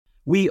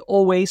We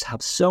always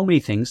have so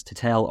many things to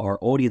tell our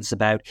audience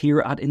about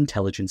here at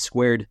Intelligence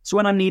Squared. So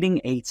when I'm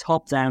needing a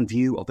top-down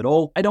view of it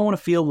all, I don't want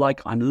to feel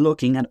like I'm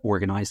looking at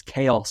organized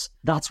chaos.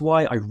 That's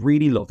why I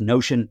really love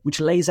Notion, which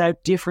lays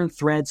out different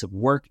threads of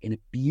work in a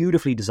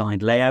beautifully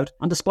designed layout.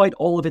 And despite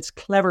all of its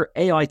clever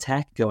AI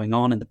tech going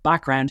on in the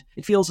background,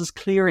 it feels as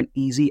clear and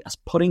easy as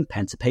putting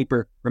pen to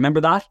paper.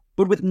 Remember that?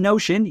 But with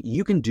Notion,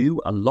 you can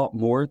do a lot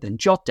more than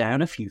jot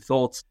down a few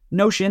thoughts.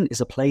 Notion is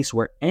a place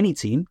where any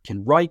team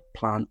can write,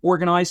 plan,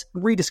 organize,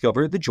 and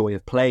rediscover the joy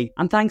of play.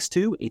 And thanks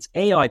to its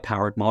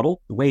AI-powered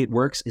model, the way it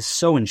works is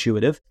so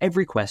intuitive,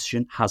 every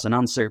question has an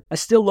answer. I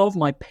still love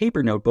my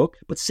paper notebook,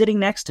 but sitting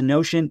next to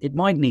Notion, it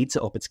might need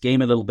to up its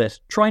game a little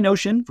bit. Try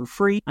Notion for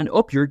free and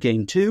up your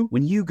game too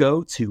when you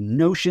go to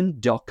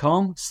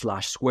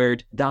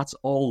notion.com/squared. That's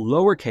all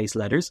lowercase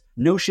letters,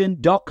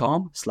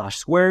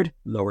 notion.com/squared,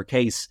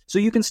 lowercase. So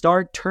you can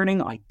start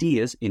turning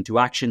ideas into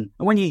action.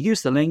 And when you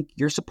use the link,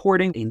 you're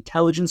supporting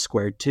Intelligence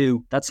Squared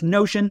too. That's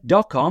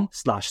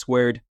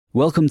notion.com/squared.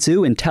 Welcome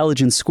to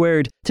Intelligence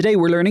Squared. Today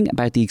we're learning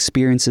about the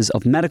experiences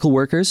of medical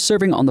workers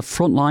serving on the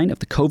front line of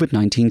the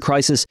COVID-19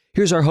 crisis.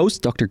 Here's our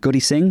host, Dr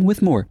Guddi Singh,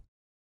 with more.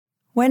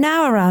 We're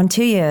now around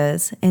 2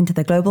 years into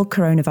the global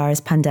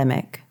coronavirus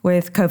pandemic,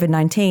 with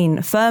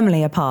COVID-19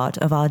 firmly a part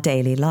of our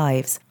daily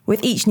lives.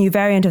 With each new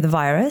variant of the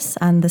virus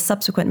and the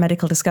subsequent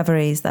medical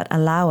discoveries that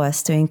allow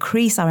us to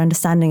increase our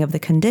understanding of the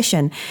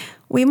condition,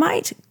 we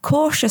might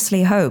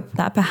cautiously hope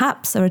that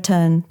perhaps a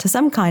return to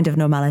some kind of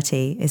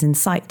normality is in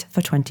sight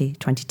for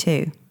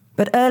 2022.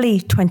 But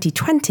early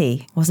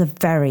 2020 was a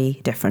very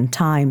different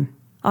time.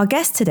 Our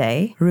guest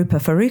today,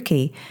 Roopa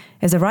Farooki,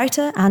 is a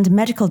writer and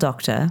medical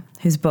doctor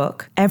whose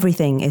book,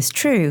 Everything is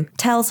True,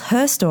 tells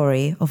her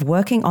story of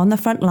working on the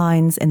front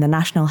lines in the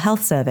National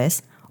Health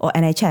Service, or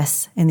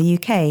NHS, in the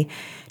UK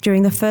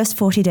during the first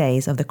 40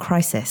 days of the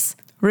crisis.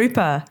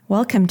 Roopa,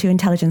 welcome to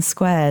Intelligence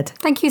Squared.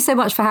 Thank you so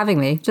much for having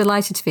me.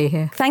 Delighted to be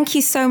here. Thank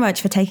you so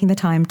much for taking the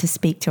time to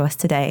speak to us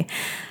today.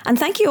 And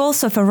thank you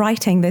also for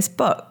writing this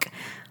book.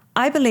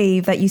 I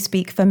believe that you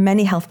speak for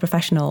many health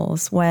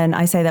professionals when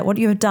I say that what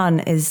you have done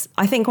is,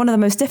 I think, one of the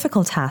most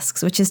difficult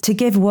tasks, which is to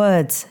give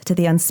words to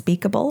the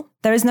unspeakable.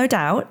 There is no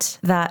doubt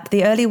that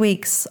the early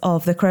weeks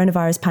of the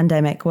coronavirus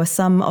pandemic were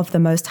some of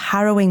the most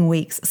harrowing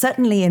weeks,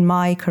 certainly in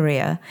my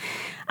career.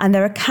 And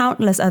there are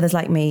countless others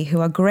like me who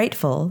are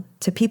grateful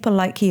to people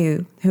like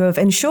you who have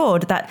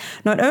ensured that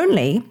not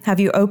only have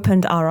you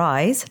opened our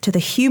eyes to the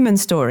human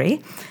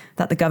story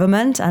that the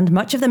government and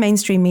much of the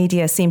mainstream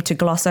media seem to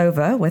gloss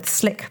over with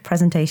slick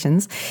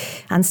presentations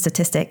and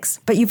statistics,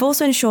 but you've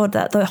also ensured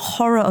that the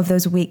horror of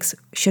those weeks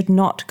should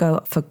not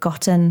go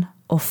forgotten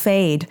or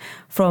fade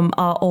from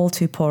our all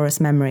too porous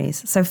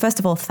memories. So first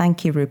of all,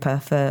 thank you,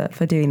 Roopa,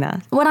 for doing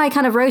that. When I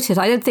kind of wrote it,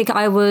 I don't think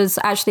I was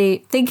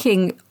actually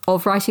thinking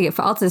of writing it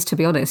for others, to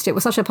be honest. It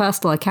was such a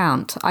personal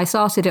account. I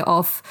started it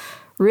off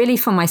really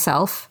for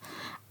myself,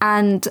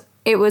 and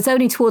it was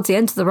only towards the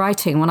end of the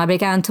writing when I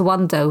began to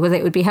wonder whether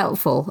it would be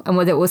helpful and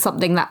whether it was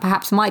something that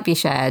perhaps might be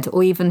shared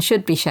or even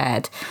should be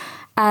shared.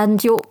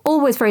 And you're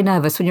always very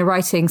nervous when you're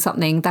writing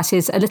something that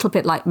is a little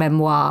bit like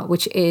memoir,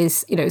 which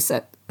is,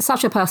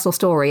 such a personal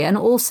story, and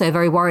also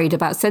very worried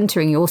about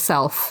centering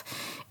yourself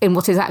in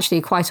what is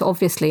actually quite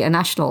obviously a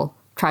national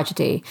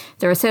tragedy.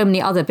 There are so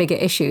many other bigger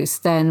issues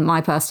than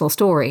my personal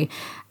story.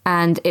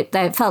 And it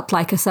felt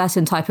like a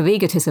certain type of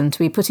egotism to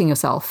be putting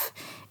yourself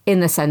in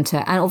the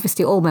centre, and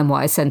obviously all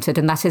memoir is centred,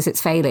 and that is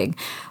its failing.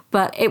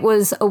 But it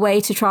was a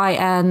way to try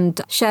and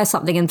share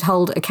something and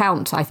hold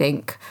account, I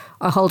think,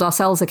 or hold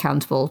ourselves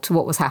accountable to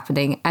what was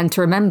happening, and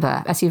to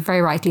remember, as you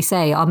very rightly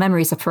say, our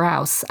memories are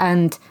porous,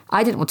 and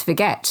I didn't want to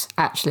forget,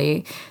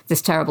 actually,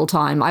 this terrible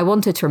time. I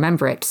wanted to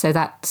remember it so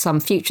that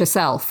some future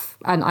self,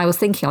 and I was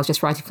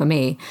just writing for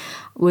me,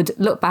 would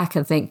look back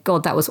and think,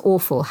 God, that was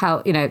awful,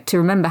 to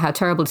remember how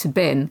terrible it had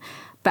been,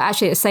 but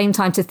actually at the same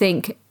time to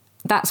think,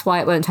 that's why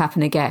it won't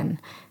happen again.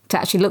 To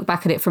actually look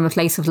back at it from a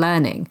place of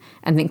learning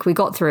and think we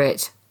got through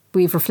it,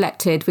 we've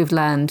reflected, we've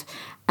learned,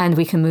 and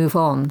we can move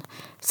on.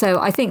 So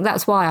I think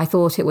that's why I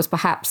thought it was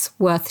perhaps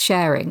worth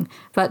sharing.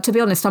 But to be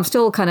honest, I'm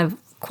still kind of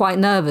quite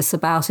nervous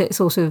about it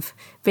sort of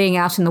being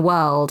out in the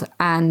world,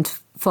 and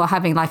for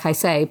having, like I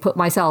say, put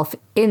myself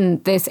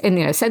in this,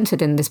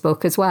 centred in this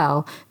book as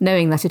well,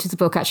 knowing that it is a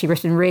book actually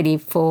written really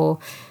for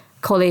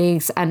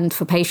colleagues and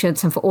for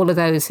patients and for all of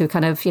those who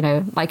kind of,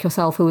 like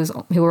yourself, who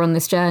were on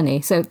this journey.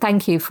 So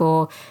thank you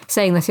for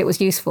saying that it was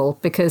useful,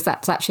 because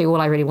that's actually all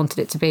I really wanted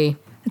it to be.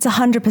 It's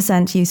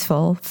 100%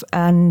 useful.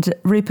 And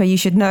Roopa, you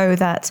should know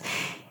that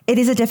it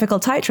is a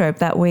difficult tightrope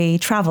that we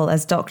travel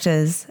as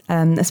doctors,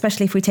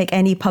 especially if we take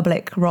any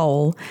public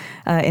role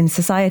in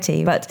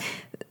society. But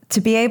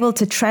to be able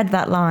to tread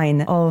that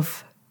line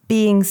of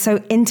being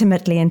so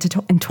intimately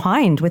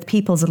entwined with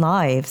people's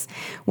lives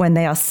when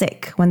they are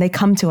sick, when they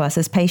come to us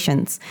as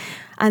patients.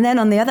 And then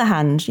on the other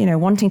hand,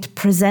 wanting to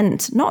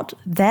present not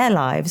their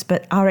lives,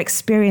 but our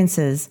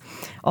experiences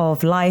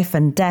of life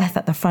and death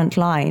at the front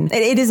line.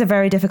 It is a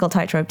very difficult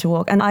tightrope to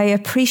walk. And I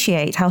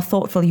appreciate how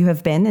thoughtful you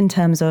have been in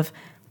terms of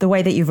the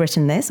way that you've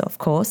written this, of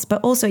course,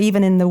 but also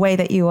even in the way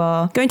that you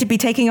are going to be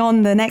taking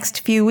on the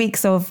next few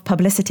weeks of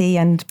publicity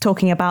and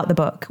talking about the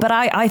book. But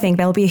I think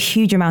there'll be a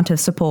huge amount of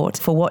support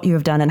for what you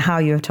have done and how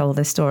you have told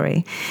this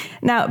story.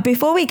 Now,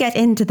 before we get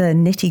into the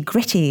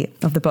nitty-gritty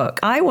of the book,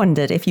 I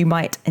wondered if you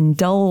might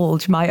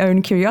indulge my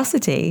own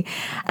curiosity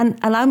and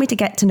allow me to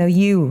get to know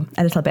you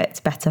a little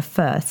bit better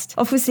first.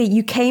 Obviously,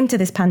 you came to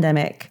this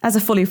pandemic as a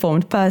fully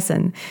formed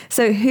person.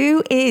 So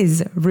who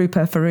is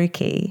Roopa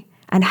Farooki?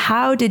 And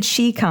how did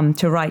she come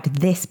to write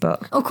this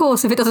book? Of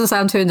course, if it doesn't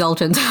sound too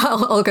indulgent,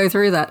 I'll go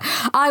through that.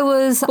 I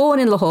was born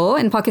in Lahore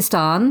in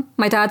Pakistan.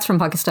 My dad's from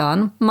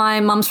Pakistan. My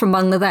mum's from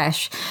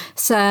Bangladesh.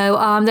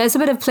 So there's a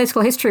bit of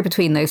political history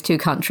between those two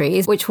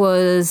countries, which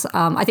was,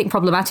 I think,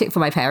 problematic for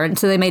my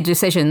parents. So they made a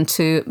decision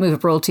to move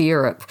abroad to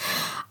Europe.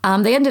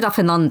 They ended up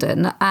in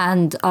London,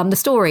 and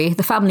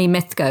the family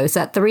myth goes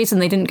that the reason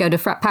they didn't go to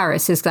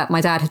Paris is that my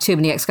dad had too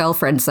many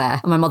ex-girlfriends there,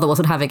 and my mother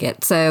wasn't having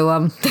it.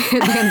 So they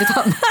ended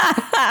up.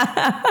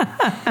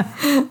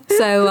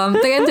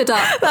 They ended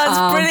up.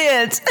 That's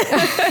brilliant.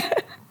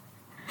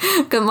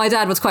 My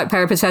dad was quite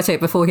peripatetic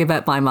before he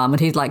met my mum,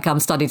 and he'd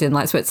studied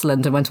in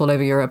Switzerland and went all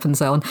over Europe and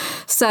so on.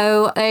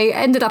 So they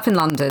ended up in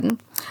London.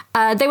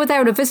 They were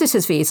there on a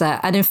visitor's visa.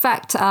 And in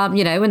fact,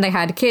 when they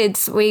had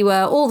kids, we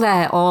were all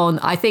there on,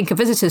 I think, a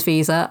visitor's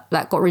visa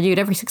that got renewed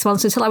every 6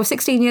 months until I was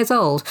 16 years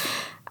old.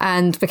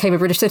 And became a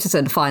British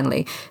citizen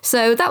finally.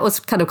 So that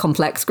was kind of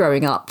complex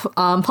growing up.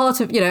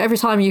 Part of, every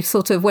time you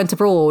sort of went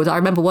abroad, I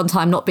remember one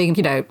time not being,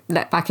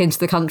 let back into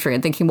the country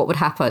and thinking what would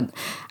happen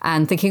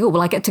and thinking, oh,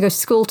 well, I get to go to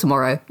school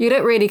tomorrow. You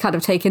don't really kind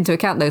of take into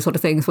account those sort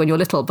of things when you're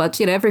little.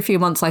 But, every few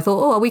months I thought,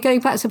 oh, are we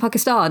going back to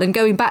Pakistan? And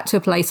going back to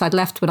a place I'd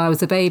left when I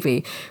was a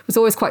baby was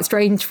always quite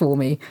strange for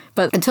me.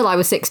 But until I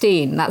was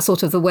 16, that's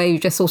sort of the way you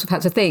just sort of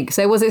had to think.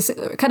 So it was this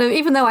kind of,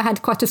 even though I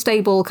had quite a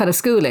stable kind of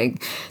schooling,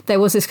 there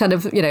was this kind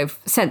of,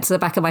 sense at the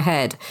back of my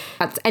head.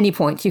 At any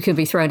point, you can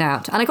be thrown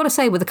out. And I got to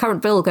say, with the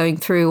current bill going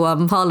through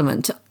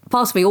Parliament,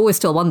 part of me always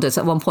still wonders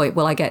at one point,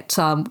 will I get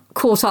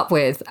caught up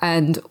with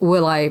and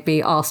will I be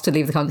asked to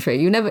leave the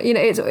country? You never,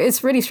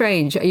 it's really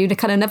strange. You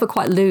kind of never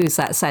quite lose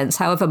that sense,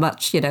 however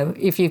much,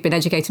 if you've been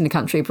educated in the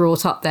country,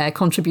 brought up there,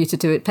 contributed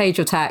to it, paid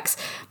your tax,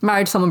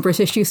 married someone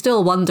British, you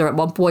still wonder at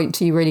one point,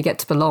 do you really get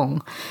to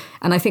belong?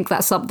 And I think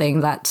that's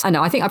something that,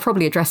 I think I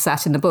probably addressed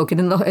that in the book and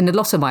in a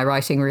lot of my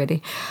writing,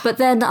 really. But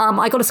then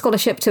I got a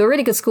scholarship to a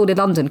really good school in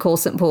London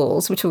called St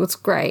Paul's, which was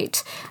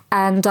great.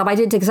 And I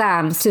did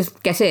exams to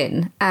get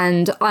in.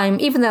 And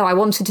even though I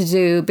wanted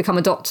to become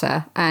a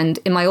doctor, and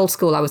in my old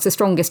school I was the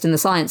strongest in the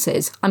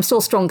sciences, I'm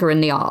still stronger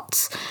in the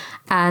arts.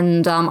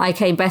 And I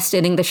came best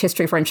in English,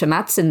 History, French and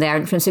Maths in their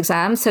entrance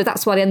exams. So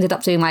that's what I ended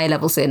up doing my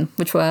A-levels in,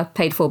 which were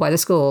paid for by the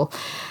school.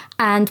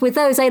 And with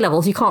those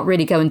A-levels, you can't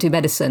really go and do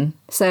medicine.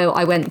 So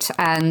I went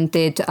and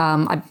did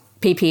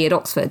PP at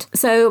Oxford.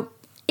 So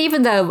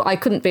even though I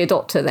couldn't be a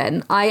doctor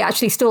then, I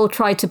actually still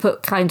tried to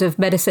put kind of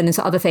medicine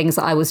into other things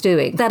that I was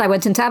doing. Then I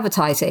went into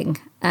advertising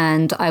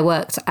and I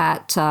worked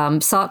at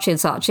Saatchi &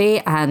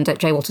 Saatchi and at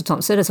J. Walter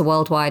Thompson as a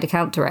worldwide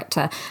account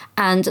director.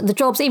 And the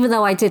jobs, even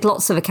though I did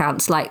lots of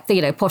accounts, like,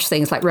 posh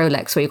things like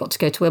Rolex, where you got to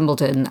go to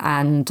Wimbledon,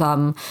 and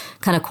kind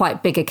of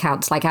quite big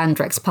accounts like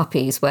Andrex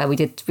Puppies, where we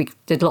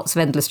did lots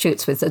of endless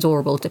shoots with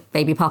adorable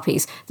baby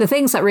puppies. The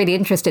things that really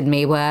interested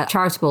me were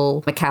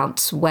charitable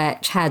accounts,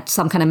 which had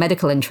some kind of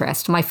medical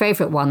interest. My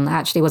favourite one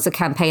actually was a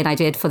campaign I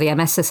did for the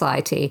MS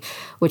Society,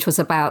 which was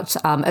about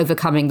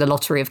overcoming the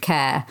lottery of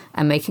care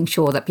and making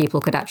sure that people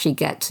could actually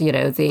get,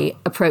 the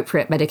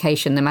appropriate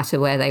medication no matter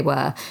where they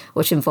were,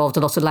 which involved a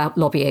lot of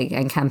lobbying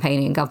and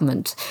campaigning in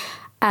government.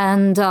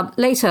 And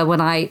later,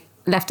 when I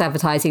left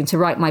advertising to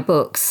write my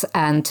books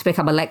and to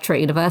become a lecturer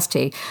at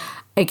university,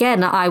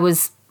 again, I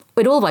was,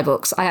 in all my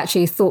books, I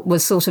actually thought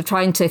was sort of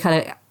trying to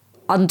kind of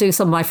undo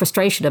some of my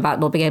frustration about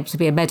not being able to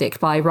be a medic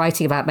by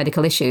writing about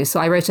medical issues.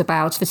 So I wrote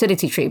about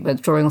fertility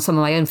treatment, drawing on some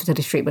of my own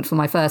fertility treatment for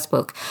my first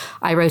book.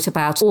 I wrote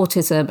about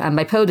autism and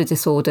bipolar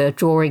disorder,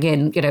 drawing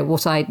in,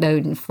 what I'd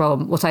known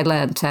from what I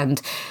learnt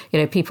and,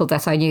 people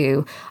that I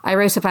knew. I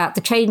wrote about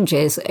the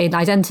changes in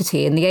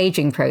identity in the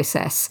aging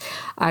process.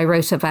 I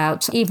wrote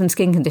about even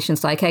skin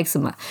conditions like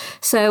eczema.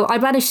 So I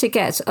managed to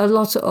get a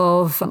lot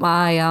of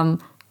my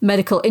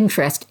medical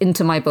interest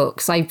into my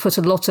books. I put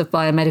a lot of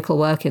biomedical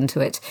work into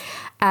it.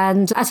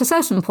 And at a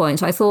certain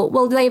point, I thought,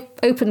 well, they've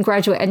opened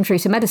graduate entry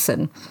to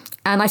medicine.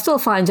 And I still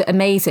find it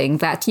amazing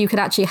that you can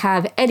actually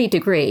have any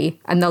degree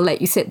and they'll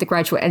let you sit the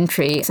graduate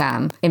entry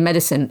exam in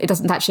medicine. It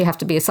doesn't actually have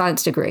to be a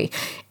science degree.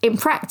 In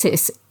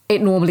practice,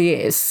 it normally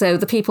is. So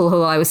the people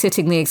who I was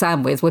sitting the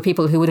exam with were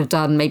people who would have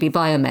done maybe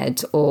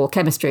biomed or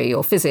chemistry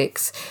or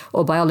physics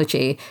or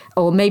biology,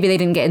 or maybe they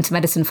didn't get into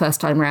medicine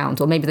first time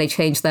round, or maybe they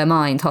changed their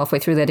mind halfway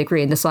through their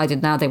degree and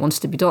decided now they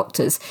wanted to be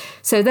doctors.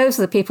 So those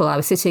are the people I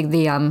was sitting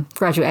the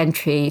graduate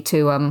entry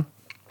to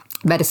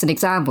medicine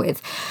exam with.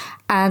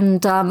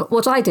 And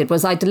what I did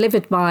was I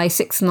delivered my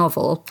sixth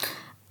novel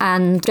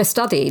and just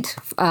studied.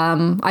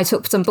 I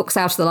took some books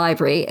out of the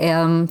library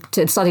and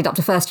studied up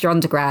to first year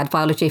undergrad,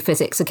 biology,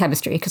 physics and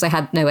chemistry, because I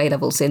had no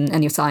A-levels in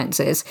any of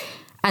sciences.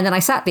 And then I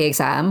sat the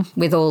exam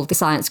with all the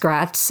science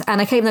grads,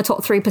 and I came in the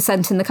top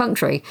 3% in the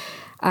country.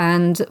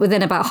 And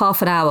within about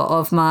half an hour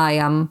of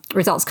my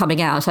results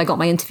coming out, I got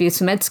my interviews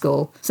for med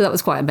school. So that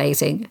was quite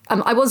amazing.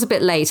 I was a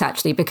bit late,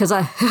 actually, because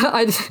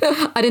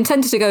I'd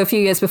intended to go a few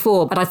years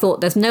before, but I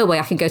thought there's no way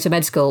I can go to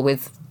med school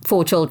with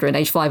 4 children,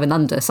 age 5 and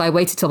under. So I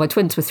waited till my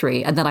twins were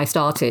 3, and then I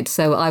started.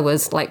 So I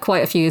was like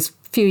quite a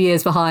few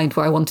years behind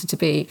where I wanted to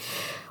be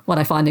when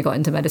I finally got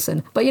into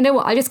medicine. But you know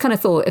what? I just kind of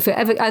thought, if it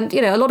ever, and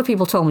you know, a lot of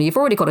people told me, you've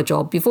already got a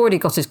job, you've already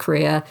got a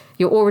career,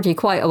 you're already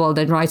quite a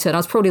well-known writer. And I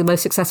was probably the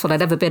most successful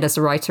I'd ever been as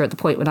a writer at the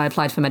point when I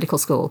applied for medical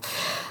school.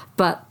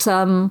 But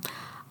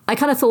I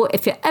kind of thought,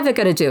 if you're ever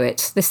going to do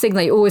it, this thing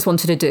that you always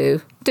wanted to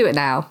do it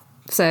now.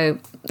 So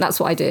that's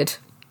what I did.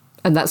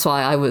 And that's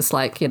why I was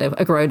like, you know,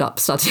 a grown-up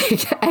studying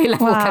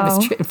A-level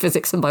chemistry and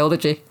physics and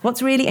biology.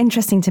 What's really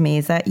interesting to me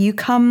is that you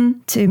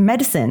come to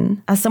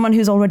medicine as someone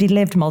who's already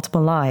lived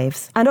multiple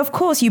lives. And of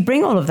course, you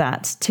bring all of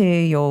that to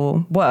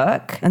your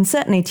work and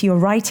certainly to your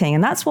writing.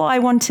 And that's what I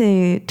want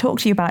to talk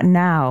to you about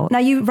now. Now,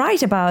 you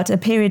write about a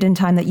period in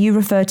time that you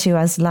refer to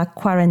as La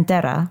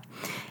Cuarentena.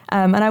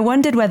 And I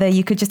wondered whether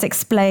you could just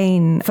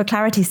explain, for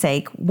clarity's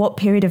sake, what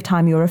period of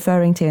time you're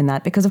referring to in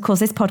that. Because, of course,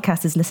 this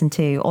podcast is listened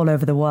to all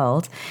over the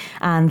world.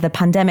 And the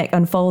pandemic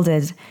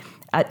unfolded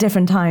at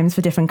different times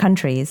for different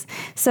countries.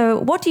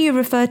 So what do you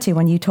refer to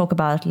when you talk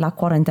about La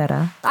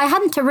Cuarentena? I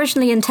hadn't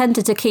originally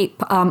intended to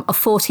keep a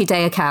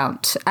 40-day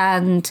account.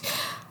 And,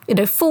 you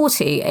know,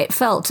 40, it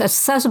felt, at a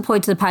certain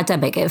point in the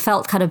pandemic, it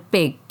felt kind of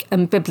big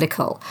and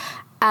biblical.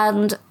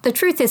 And the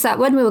truth is that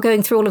when we were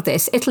going through all of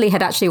this, Italy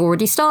had actually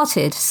already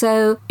started.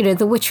 So, you know,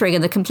 the wittering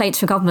and the complaints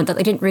from government that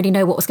they didn't really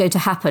know what was going to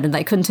happen and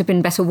they couldn't have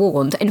been better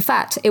warned. In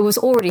fact, it was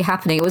already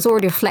happening. It was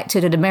already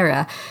reflected in a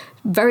mirror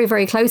very,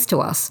 very close to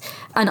us.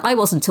 And I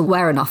wasn't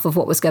aware enough of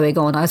what was going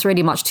on. I was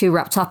really much too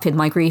wrapped up in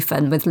my grief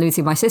and with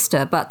losing my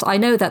sister. But I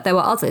know that there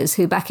were others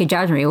who back in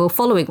January were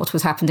following what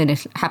was happening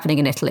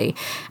in Italy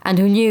and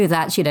who knew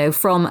that, you know,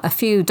 from a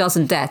few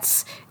dozen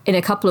deaths in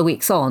a couple of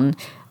weeks on,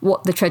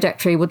 what the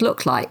trajectory would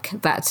look like,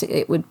 that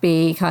it would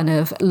be kind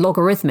of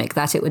logarithmic,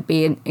 that it would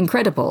be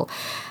incredible.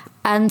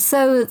 And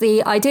so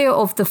the idea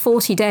of the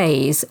 40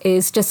 days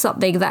is just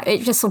something that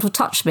it just sort of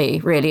touched me,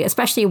 really,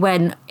 especially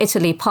when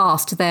Italy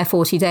passed their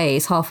 40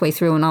 days halfway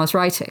through when I was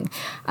writing.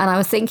 And I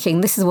was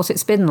thinking, this is what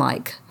it's been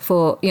like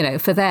for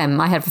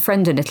them. I had a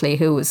friend in Italy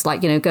who was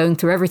like, you know, going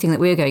through everything that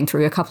we were going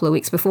through a couple of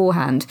weeks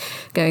beforehand,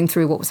 going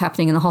through what was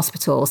happening in the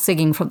hospital,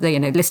 singing from the, you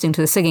know, listening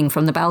to the singing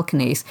from the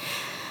balconies.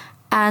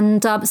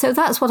 And so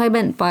that's what I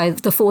meant by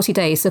the 40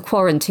 days, the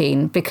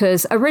quarantine,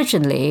 because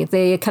originally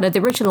the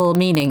original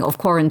meaning of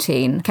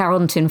quarantine,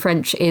 40 in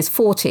French, is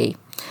 40.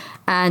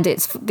 And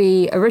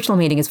the original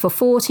meaning is for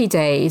 40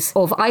 days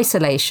of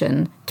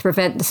isolation to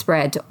prevent the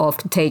spread of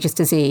contagious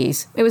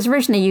disease. It was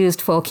originally used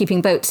for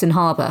keeping boats in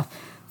harbour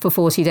for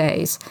 40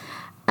 days.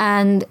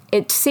 And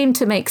it seemed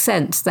to make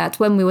sense that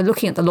when we were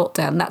looking at the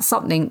lockdown,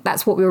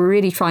 that's what we were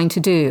really trying to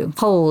do,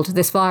 hold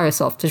this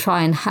virus off to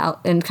try and help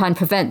and try and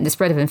prevent the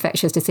spread of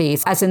infectious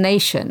disease. As a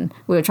nation,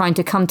 we were trying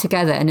to come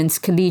together and in a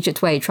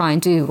collegiate way try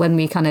and do when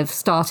we kind of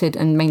started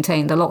and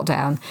maintained the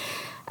lockdown.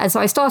 And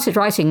so I started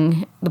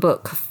writing the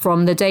book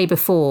from the day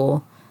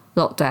before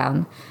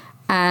lockdown.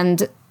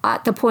 And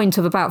at the point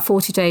of about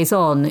 40 days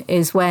on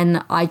is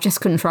when I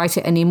just couldn't write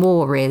it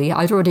anymore, really.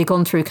 I'd already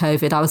gone through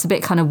COVID. I was a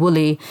bit kind of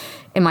woolly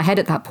in my head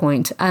at that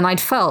point. And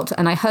I'd felt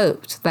and I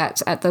hoped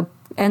that at the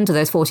end of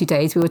those 40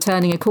 days, we were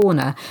turning a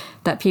corner,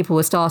 that people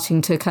were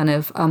starting to kind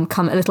of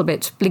come a little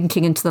bit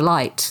blinking into the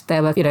light.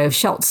 There were, you know,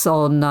 shots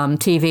on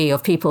TV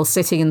of people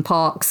sitting in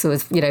parks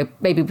with, you know,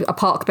 maybe a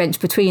park bench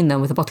between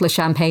them with a bottle of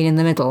champagne in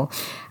the middle.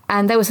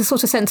 And there was a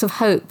sort of sense of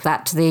hope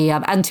that the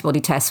antibody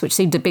test, which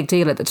seemed a big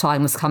deal at the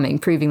time, was coming,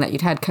 proving that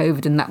you'd had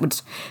COVID and that would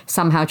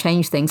somehow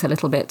change things a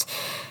little bit.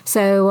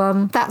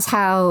 So that's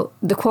how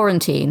the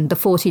quarantine, the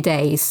 40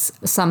 days,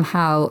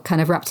 somehow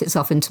kind of wrapped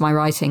itself into my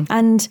writing.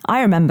 And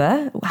I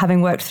remember,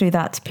 having worked through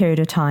that period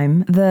of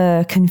time,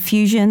 the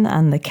confusion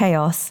and the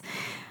chaos.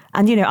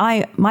 And, you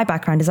know, my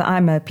background is that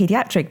I'm a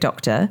paediatric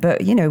doctor,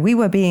 but, you know, we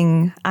were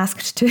being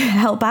asked to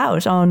help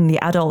out on the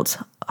adult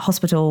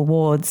hospital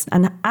wards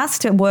and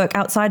asked to work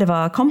outside of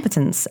our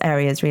competence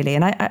areas, really.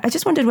 And I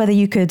just wondered whether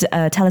you could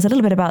tell us a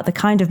little bit about the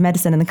kind of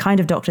medicine and the kind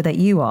of doctor that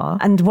you are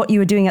and what you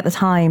were doing at the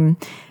time,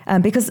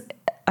 because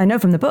I know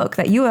from the book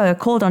that you were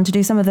called on to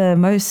do some of the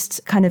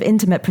most kind of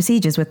intimate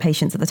procedures with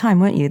patients at the time,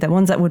 weren't you? The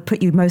ones that would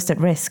put you most at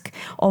risk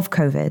of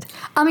COVID.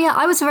 Yeah,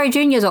 I was a very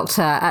junior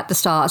doctor at the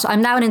start.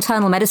 I'm now an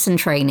internal medicine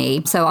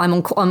trainee. So I'm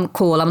on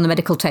call. I'm on the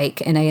medical take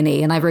in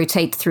A&E and I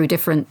rotate through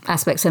different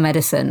aspects of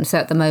medicine. So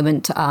at the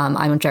moment, I'm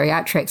on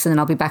geriatrics and then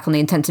I'll be back on the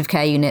intensive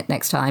care unit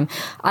next time.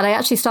 And I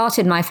actually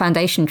started my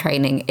foundation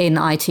training in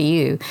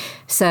ITU.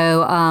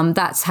 So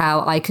that's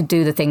how I could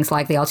do the things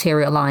like the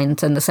arterial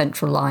lines and the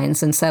central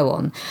lines and so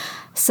on.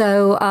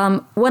 So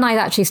when I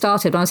actually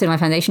started, when I was in my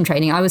foundation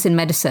training, I was in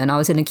medicine. I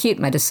was in acute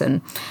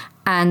medicine.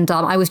 And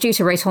I was due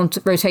to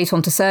rotate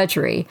onto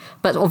surgery,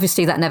 but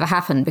obviously that never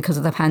happened because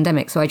of the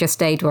pandemic. So I just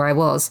stayed where I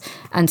was.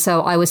 And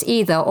so I was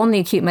either on the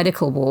acute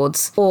medical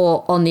wards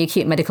or on the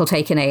acute medical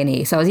take in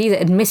A&E. So I was either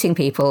admitting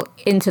people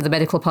into the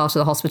medical part of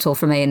the hospital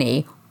from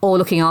A&E or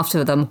looking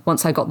after them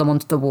once I got them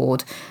onto the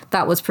ward.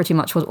 That was pretty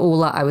much all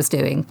that I was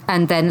doing.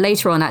 And then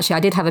later on, actually, I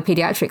did have a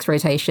paediatrics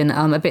rotation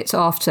a bit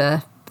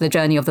after the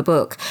journey of the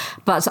book,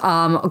 but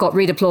got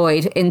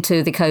redeployed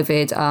into the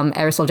COVID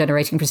aerosol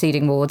generating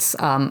proceeding wards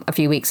a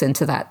few weeks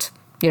into that.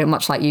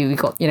 Much like you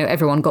got,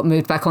 everyone got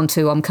moved back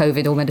onto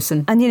COVID or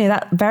medicine. And,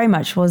 that very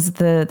much was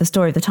the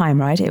story of the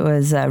time, right? It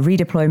was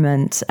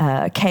redeployment,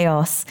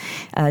 chaos,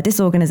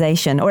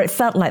 disorganization, or it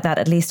felt like that,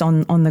 at least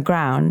on the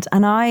ground.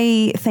 And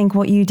I think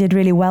what you did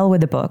really well with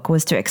the book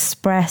was to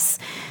express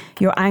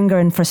your anger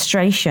and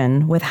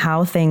frustration with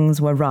how things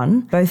were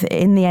run, both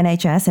in the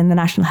NHS, in the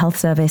National Health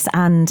Service,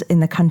 and in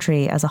the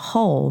country as a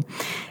whole.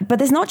 But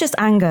there's not just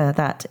anger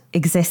that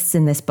exists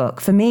in this book.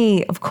 For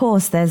me, of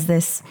course, there's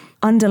this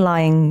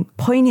underlying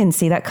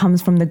poignancy that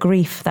comes from the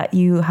grief that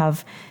you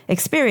have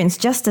experienced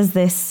just as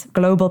this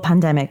global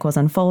pandemic was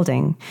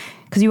unfolding.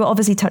 Because you were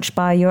obviously touched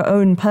by your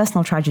own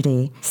personal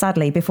tragedy,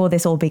 sadly, before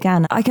this all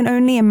began. I can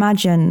only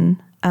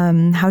imagine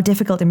how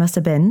difficult it must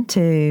have been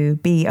to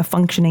be a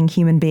functioning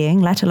human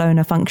being, let alone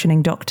a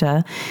functioning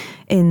doctor,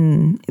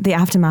 in the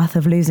aftermath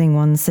of losing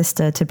one's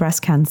sister to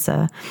breast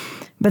cancer.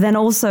 But then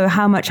also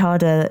how much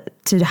harder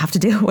to have to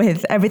deal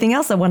with everything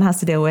else that one has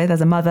to deal with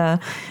as a mother,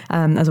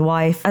 as a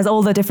wife, as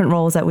all the different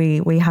roles that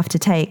we have to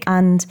take.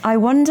 And I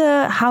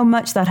wonder how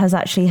much that has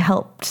actually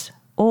helped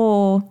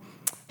or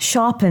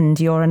sharpened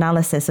your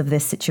analysis of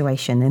this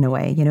situation in a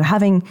way,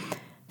 having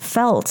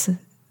felt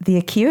the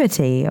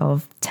acuity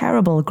of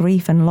terrible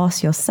grief and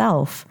loss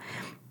yourself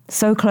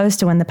so close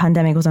to when the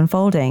pandemic was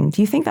unfolding.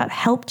 Do you think that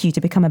helped you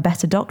to become a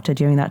better doctor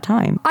during that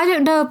time? I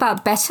don't know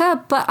about better,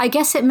 but I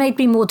guess it made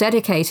me more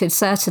dedicated,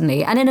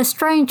 certainly. And in a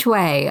strange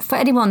way, for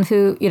anyone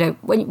who,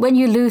 when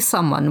you lose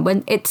someone,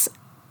 when it's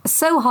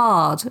so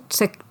hard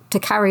to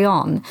carry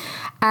on.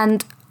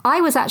 And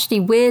I was actually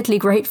weirdly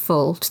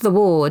grateful to the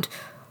ward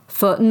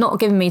for not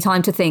giving me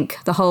time to think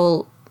the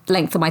whole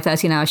length of my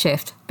 13-hour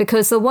shift,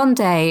 because the one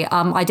day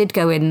I did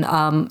go in,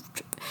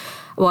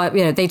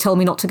 they told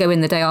me not to go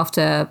in the day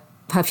after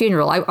her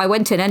funeral. I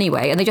went in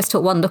anyway, and they just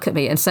took one look at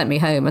me and sent me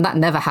home, and that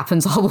never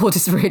happens. Our ward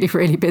is really,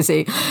 really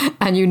busy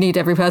and you need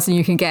every person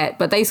you can get,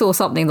 but they saw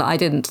something that I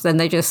didn't, then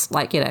they just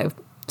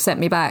sent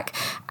me back.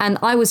 And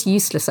I was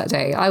useless that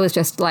day. I was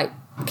just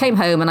came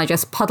home and I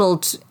just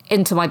puddled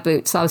into my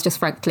boots. I was just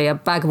frankly a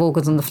bag of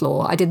organs on the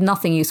floor. I did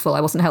nothing useful.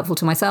 I wasn't helpful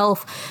to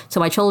myself, to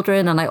my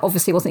children, and I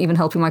obviously wasn't even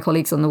helping my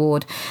colleagues on the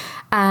ward.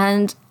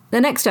 And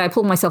the next day I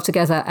pulled myself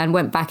together and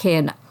went back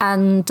in.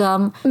 And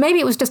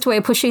maybe it was just a way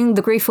of pushing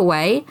the grief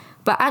away,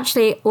 but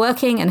actually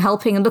working and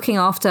helping and looking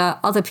after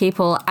other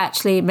people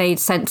actually made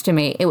sense to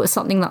me. It was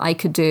something that I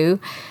could do.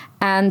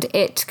 And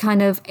it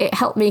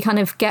helped me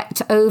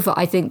get over,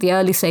 I think, the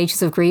early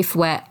stages of grief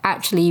where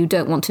actually you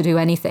don't want to do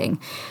anything.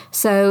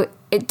 So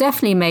it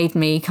definitely made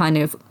me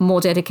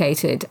more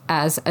dedicated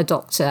as a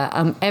doctor.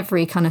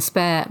 Every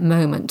spare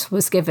moment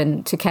was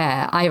given to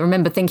care. I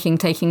remember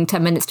taking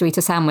 10 minutes to eat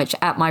a sandwich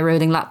at my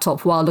rolling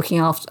laptop while looking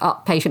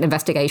up patient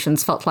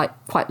investigations felt like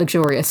quite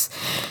luxurious.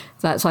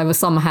 That I was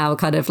somehow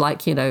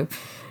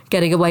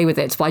getting away with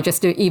it by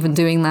just even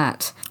doing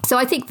that. So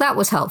I think that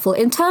was helpful.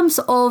 In terms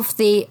of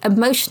the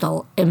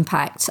emotional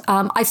impact,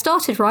 I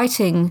started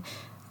writing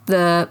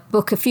the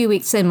book a few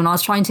weeks in when I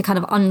was trying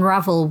to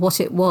unravel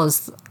what it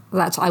was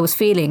that I was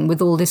feeling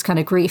with all this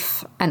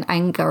grief and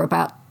anger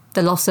about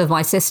the loss of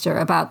my sister,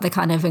 about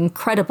the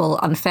incredible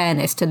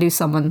unfairness to lose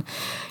someone,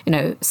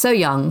 so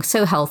young,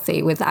 so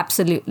healthy, with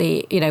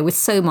absolutely, with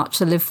so much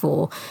to live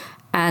for.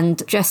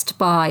 And just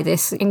by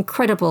this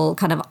incredible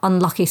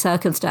unlucky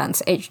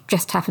circumstance, it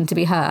just happened to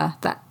be her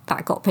that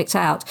got picked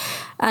out.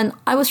 And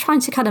I was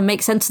trying to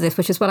make sense of this,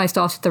 which is when I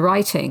started the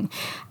writing.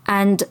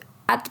 And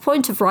at the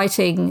point of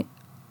writing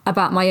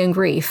about my own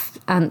grief,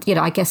 and,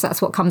 I guess that's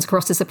what comes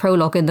across as the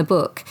prologue in the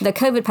book, the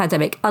COVID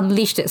pandemic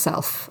unleashed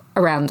itself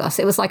around us.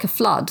 It was like a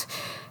flood.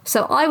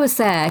 So I was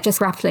there just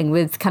grappling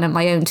with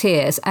my own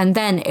tears, and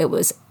then it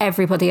was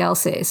everybody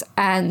else's.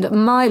 And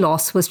my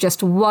loss was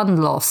just one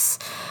loss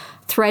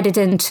threaded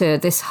into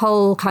this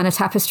whole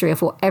tapestry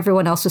of what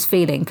everyone else was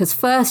feeling. Because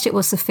first it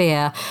was the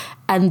fear,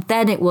 and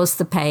then it was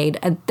the pain,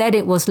 and then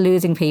it was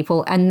losing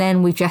people, and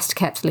then we just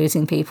kept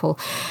losing people.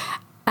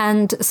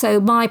 And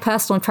so my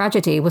personal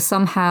tragedy was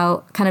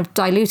somehow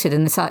diluted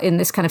in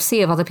this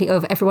sea of other people,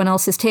 of everyone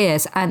else's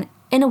tears. And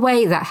in a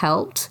way that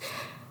helped,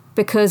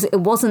 because it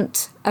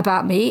wasn't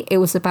about me, it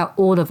was about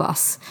all of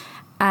us.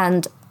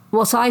 And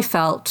what I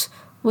felt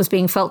was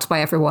being felt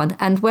by everyone.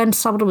 And when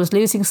someone was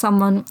losing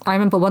someone, I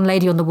remember one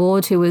lady on the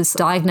ward who was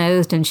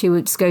diagnosed and she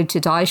was going to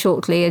die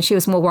shortly, and she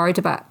was more worried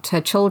about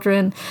her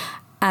children.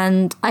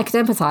 And I could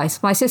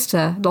empathise. My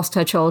sister lost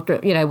her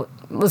children,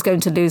 was going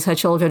to lose her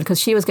children because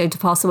she was going to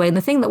pass away. And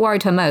the thing that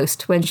worried her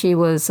most when she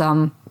was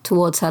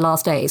towards her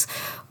last days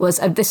was,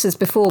 and this is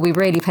before we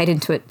really paid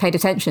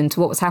attention to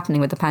what was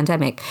happening with the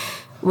pandemic,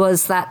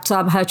 was that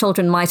her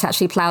children might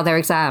actually plough their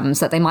exams,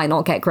 that they might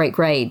not get great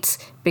grades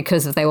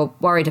because they were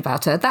worried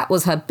about her. That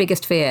was her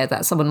biggest fear,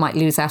 that someone might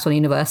lose out on a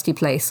university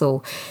place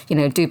or,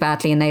 do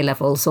badly in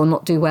A-levels or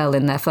not do well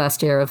in their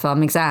first year of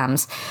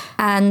exams.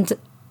 And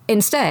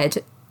instead,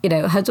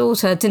 her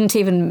daughter didn't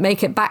even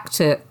make it back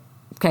to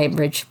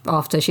Cambridge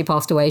after she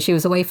passed away. She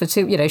was away for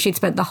she'd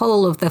spent the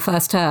whole of the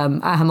first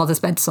term at her mother's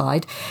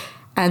bedside.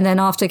 And then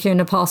after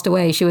Kieran passed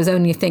away, she was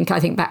only, I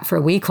think, back for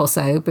a week or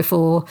so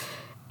before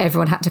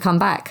everyone had to come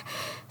back.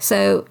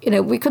 So,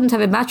 we couldn't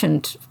have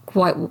imagined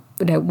quite,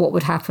 what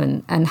would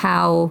happen and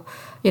how,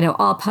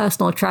 our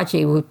personal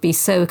tragedy would be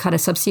so kind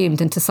of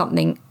subsumed into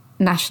something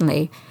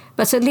nationally.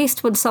 But at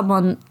least when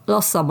someone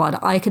lost someone,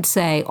 I could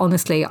say,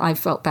 honestly, I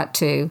felt that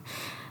too.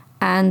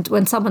 And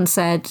when someone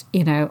said,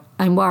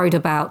 I'm worried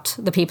about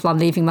the people I'm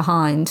leaving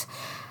behind,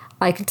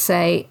 I could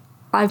say,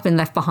 I've been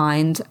left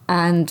behind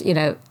and,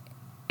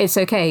 it's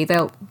okay.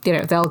 They'll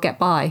get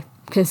by.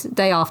 Because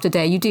day after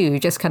day, you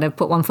just kind of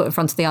put one foot in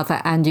front of the other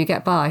and you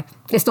get by.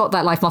 It's not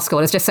that life must go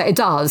on, it's just that it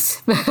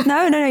does.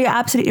 No, you're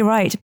absolutely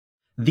right.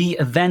 The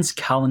events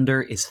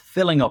calendar is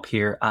filling up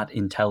here at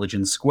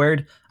Intelligence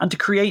Squared, and to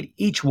create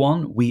each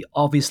one, we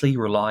obviously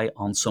rely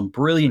on some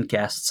brilliant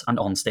guests and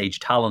onstage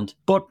talent.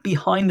 But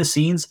behind the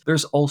scenes,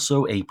 there's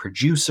also a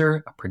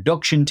producer, a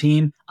production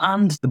team,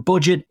 and the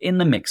budget in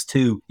the mix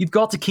too. You've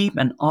got to keep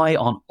an eye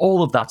on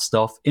all of that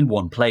stuff in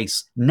one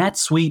place.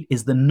 NetSuite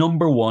is the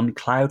 #1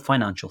 cloud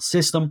financial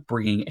system,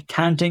 bringing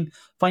accounting,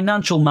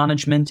 financial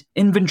management,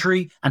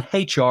 inventory, and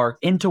HR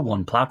into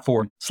one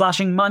platform,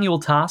 slashing manual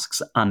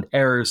tasks and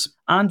errors.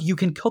 And you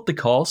can cut the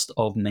cost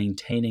of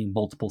maintaining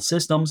multiple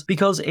systems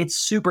because it's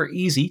super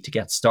easy to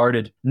get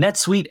started.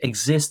 NetSuite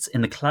exists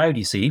in the cloud,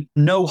 you see,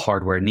 no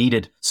hardware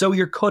needed, so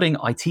you're cutting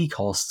IT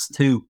costs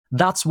too.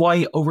 That's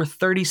why over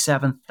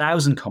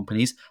 37,000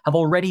 companies have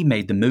already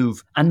made the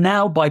move. And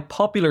now, by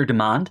popular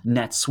demand,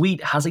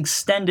 NetSuite has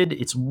extended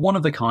its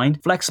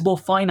one-of-a-kind flexible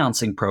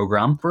financing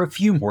program for a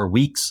few more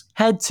weeks.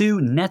 Head to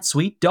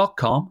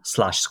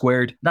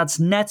netsuite.com/squared. That's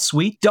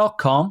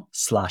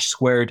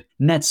netsuite.com/squared.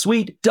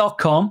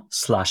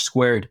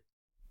 netsuite.com/squared.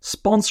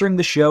 Sponsoring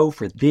the show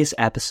for this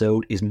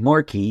episode is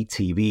Marquee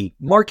TV.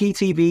 Marquee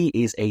TV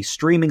is a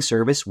streaming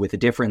service with a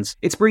difference.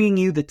 It's bringing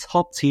you the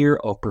top tier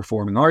of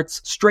performing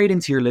arts straight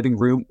into your living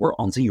room or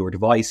onto your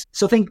device.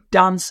 So think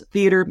dance,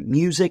 theatre,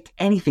 music,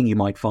 anything you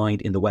might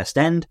find in the West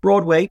End,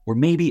 Broadway, or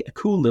maybe a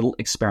cool little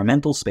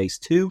experimental space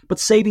too, but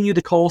saving you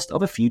the cost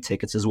of a few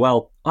tickets as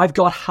well. I've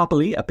got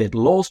happily a bit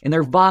lost in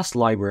their vast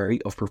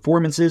library of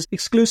performances,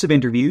 exclusive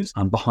interviews,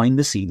 and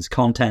behind-the-scenes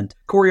content.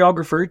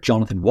 Choreographer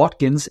Jonathan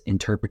Watkins'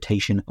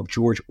 interpretation of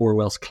George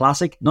Orwell's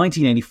classic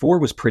 1984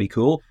 was pretty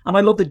cool, and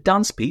I love the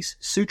dance piece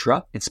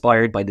Sutra,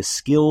 inspired by the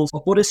skills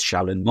of Buddhist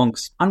Shaolin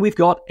monks. And we've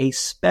got a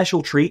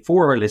special treat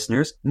for our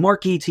listeners.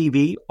 Marquee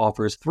TV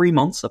offers 3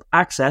 months of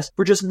access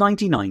for just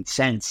 99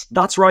 cents.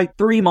 That's right,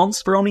 3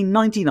 months for only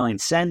 99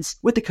 cents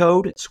with the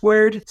code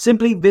SQUARED.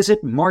 Simply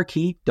visit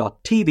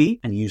marquee.tv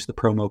and use the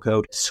promo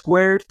code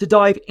SQUARED to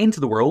dive into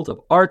the world of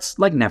arts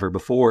like never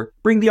before.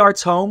 Bring the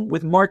arts home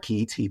with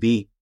Marquee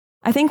TV.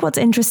 I think what's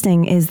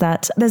interesting is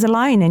that there's a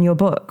line in your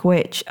book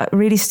which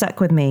really stuck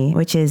with me,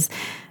 which is,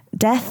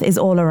 death is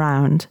all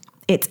around,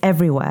 it's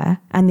everywhere,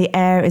 and the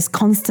air is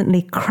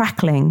constantly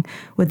crackling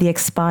with the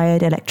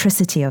expired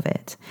electricity of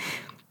it.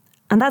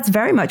 And that's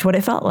very much what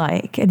it felt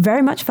like. It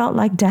very much felt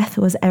like death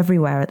was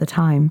everywhere at the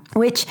time,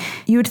 which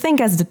you would think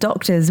as the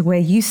doctors we're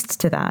used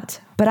to that.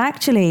 But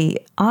actually,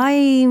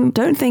 I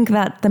don't think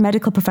that the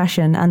medical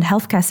profession and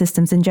healthcare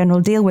systems in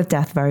general deal with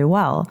death very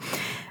well.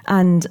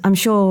 And I'm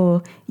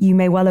sure you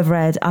may well have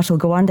read Atul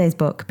Gawande's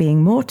book,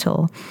 Being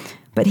Mortal.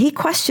 But he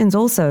questions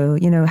also,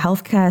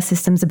 healthcare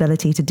systems'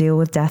 ability to deal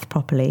with death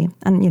properly.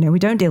 And, we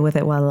don't deal with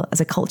it well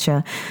as a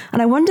culture.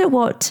 And I wonder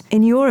what,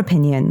 in your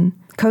opinion,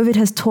 COVID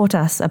has taught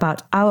us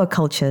about our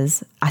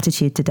culture's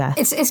attitude to death.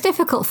 It's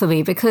difficult for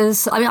me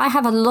because, I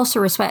have a lot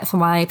of respect for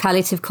my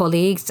palliative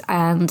colleagues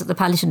and the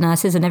palliative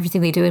nurses and everything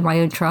they do in my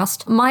own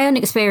trust. My own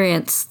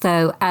experience,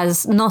 though,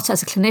 not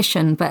as a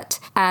clinician, but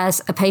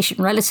as a patient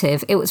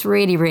relative, it was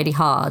really, really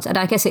hard. And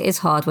I guess it is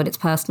hard when it's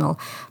personal.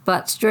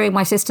 But during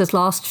my sister's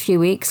last few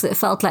weeks, it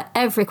felt like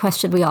every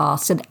question we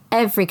asked and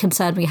every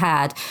concern we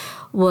had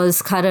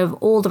was kind of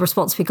all the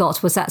response we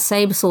got was that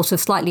same sort of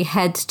slightly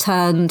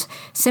head-turned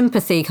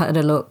sympathy kind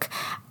of look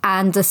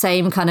and the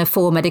same kind of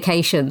 4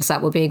 medications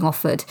that were being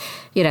offered,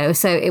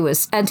 So it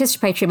was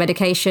anticipatory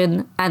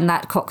medication and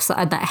that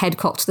head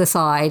cocked to the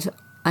side.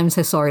 I'm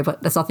so sorry,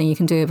 but there's nothing you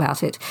can do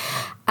about it.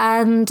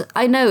 And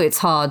I know it's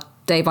hard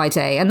day by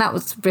day, and that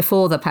was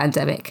before the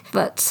pandemic.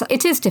 But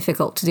it is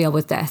difficult to deal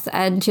with death.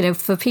 And,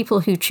 for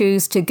people who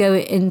choose to go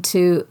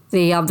into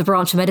the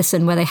branch of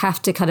medicine where they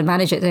have to kind of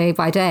manage it day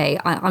by day,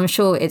 I'm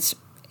sure it's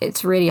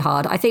really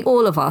hard. I think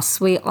all of us,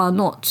 we are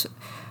not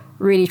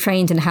really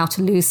trained in how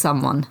to lose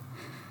someone.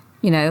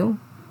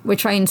 We're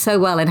trained so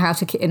well in how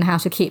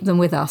to keep them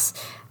with us.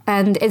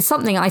 And it's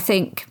something I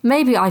think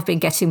maybe I've been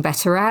getting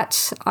better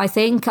at. I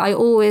think I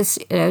always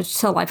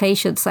tell my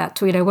patients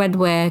that, when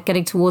we're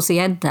getting towards the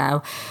end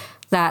now,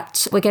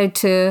 that we're going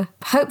to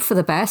hope for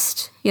the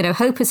best.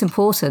 Hope is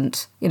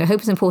important.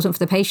 Hope is important for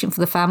the patient, for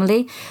the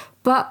family,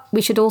 but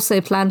we should also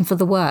plan for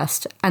the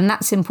worst. And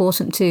that's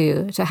important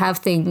too, to have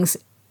things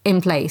in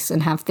place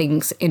and have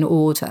things in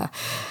order.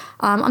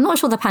 I'm not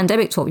sure the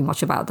pandemic taught me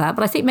much about that,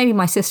 but I think maybe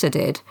my sister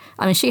did.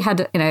 I mean, she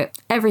had,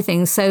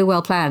 everything so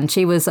well planned.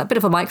 She was a bit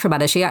of a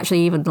micromanager. She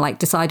actually even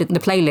decided the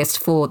playlist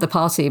for the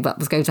party that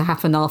was going to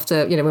happen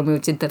after, when we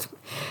did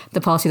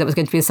the party that was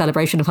going to be a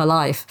celebration of her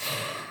life.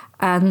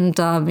 And,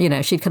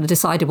 she'd kind of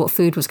decided what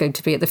food was going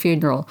to be at the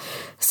funeral.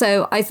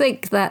 So I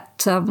think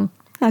that...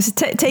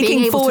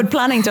 taking forward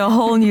planning to a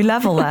whole new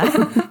level there.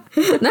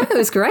 No, it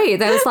was great.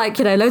 There was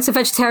loads of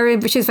vegetarian,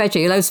 she's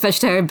veggie, loads of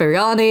vegetarian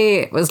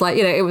biryani. It was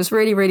it was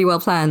really, really well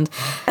planned.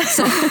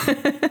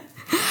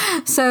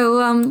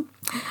 So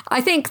I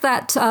think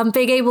that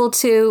being able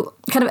to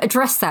kind of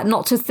address that,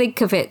 not to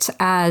think of it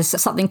as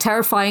something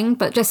terrifying,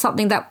 but just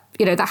something that,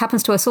 that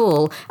happens to us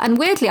all. And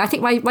weirdly, I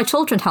think my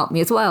children helped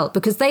me as well,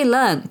 because they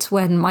learnt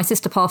when my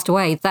sister passed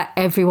away that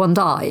everyone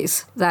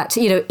dies, that,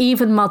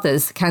 even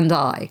mothers can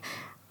die.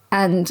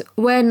 And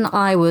when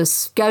I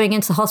was going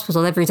into the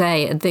hospital every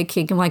day and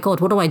thinking, oh my God,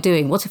 what am I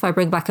doing? What if I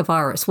bring back a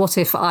virus? What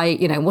if I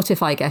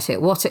get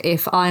it? What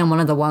if I am one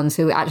of the ones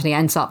who actually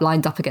ends up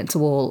lined up against a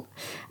wall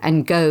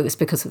and goes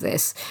because of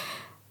this?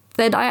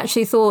 Then I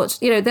actually thought,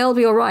 they'll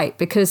be all right,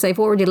 because they've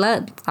already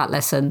learned that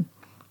lesson.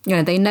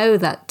 They know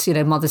that,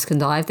 mothers can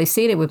die. They've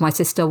seen it with my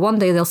sister. One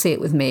day they'll see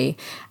it with me.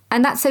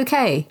 And that's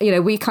okay.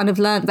 We kind of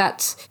learned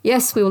that,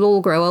 yes, we will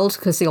all grow old,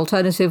 because the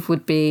alternative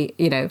would be,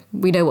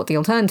 we know what the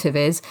alternative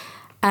is.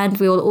 And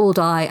we will all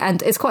die.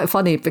 And it's quite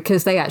funny,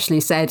 because they actually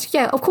said,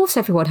 yeah, of course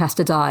everyone has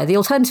to die. The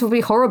alternative would be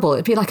horrible.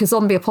 It'd be like a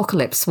zombie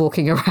apocalypse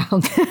walking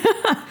around.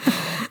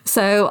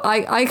 So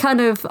I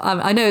kind of,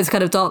 I know it's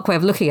kind of a dark way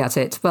of looking at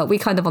it, but we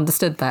kind of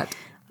understood that.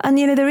 And,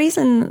 the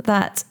reason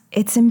that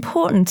it's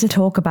important to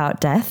talk about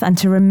death and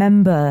to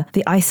remember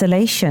the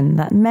isolation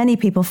that many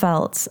people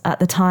felt at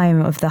the time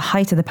of the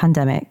height of the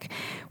pandemic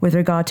with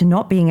regard to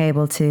not being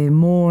able to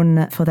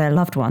mourn for their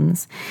loved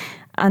ones.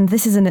 And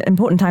this is an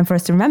important time for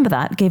us to remember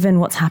that, given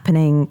what's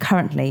happening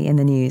currently in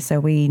the news. So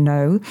we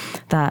know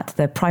that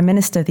the Prime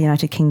Minister of the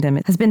United Kingdom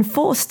has been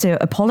forced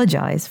to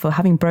apologise for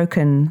having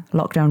broken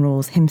lockdown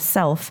rules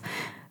himself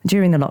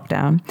during the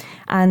lockdown.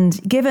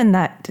 And given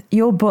that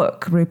your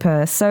book,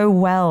 Roopa, so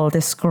well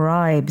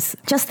describes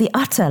just the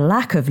utter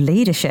lack of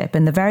leadership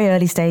in the very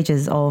early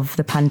stages of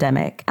the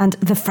pandemic and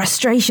the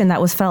frustration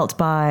that was felt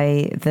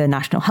by the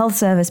National Health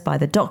Service, by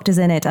the doctors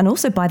in it, and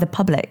also by the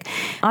public,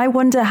 I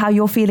wonder how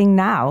you're feeling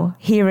now,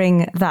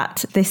 hearing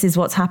that this is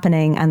what's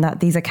happening and that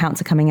these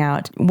accounts are coming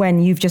out,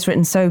 when you've just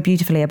written so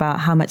beautifully about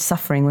how much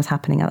suffering was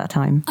happening at that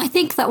time. I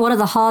think that one of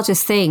the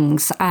hardest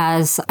things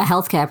as a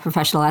healthcare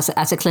professional, as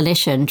a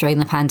clinician during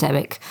the pandemic,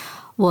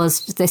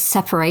 was this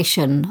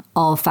separation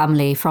of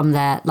family from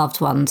their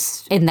loved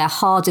ones in their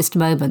hardest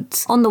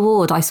moments. On the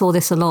ward, I saw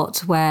this a lot,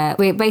 where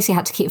we basically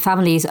had to keep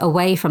families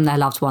away from their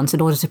loved ones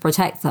in order to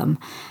protect them,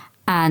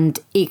 and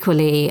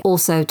equally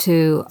also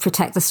to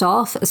protect the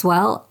staff as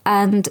well.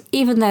 And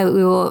even though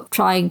we were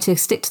trying to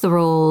stick to the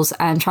rules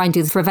and trying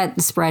to prevent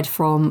the spread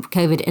from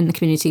COVID in the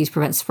communities,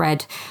 prevent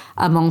spread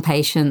among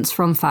patients,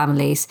 from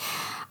families,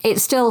 it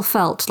still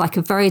felt like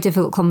a very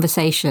difficult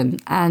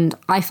conversation. And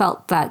I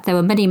felt that there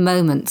were many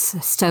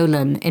moments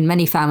stolen in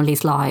many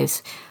families'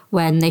 lives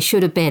when they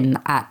should have been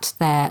at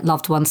their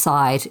loved one's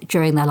side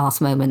during their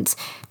last moments.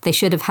 They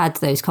should have had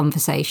those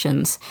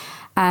conversations.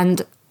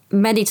 And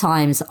many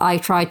times I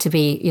tried to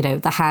be,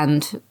 the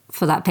hand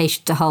for that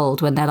patient to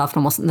hold when their loved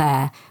one wasn't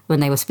there, when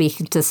they were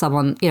speaking to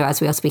someone, as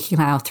we are speaking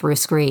now through a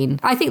screen.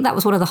 I think that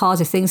was one of the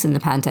hardest things in the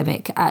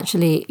pandemic,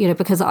 actually,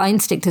 because our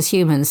instinct as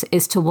humans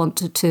is to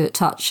want to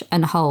touch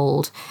and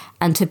hold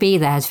and to be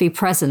there, to be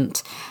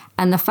present.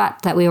 And the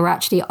fact that we were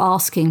actually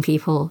asking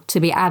people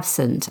to be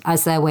absent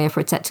as their way of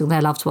protecting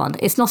their loved one,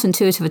 it's not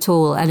intuitive at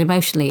all. And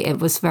emotionally, it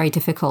was very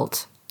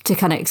difficult to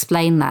kind of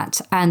explain that,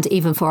 and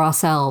even for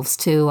ourselves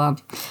to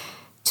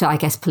I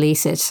guess,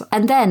 police it.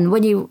 And then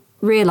when you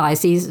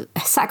realise these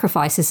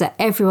sacrifices that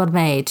everyone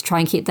made to try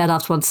and keep their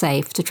loved ones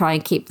safe, to try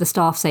and keep the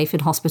staff safe in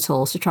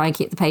hospitals, to try and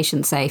keep the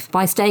patients safe,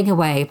 by staying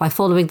away, by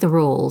following the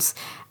rules.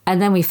 And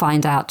then we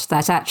find out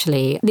that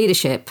actually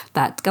leadership,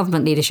 that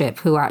government leadership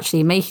who are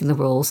actually making the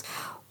rules,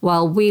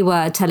 while we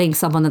were telling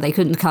someone that they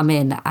couldn't come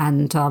in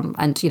and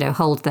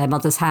hold their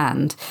mother's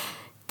hand,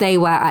 they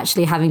were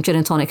actually having gin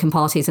and tonic and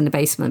parties in the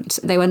basement.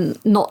 They were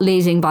not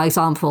leading by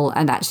example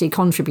and actually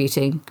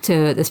contributing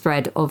to the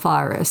spread of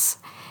virus.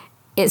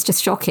 It's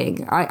just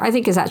shocking. I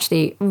think it's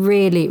actually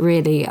really,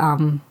 really,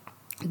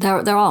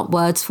 there aren't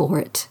words for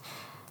it.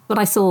 When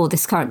I saw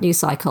this current news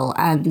cycle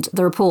and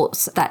the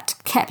reports that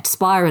kept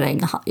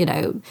spiralling,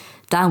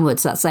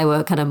 downwards, that there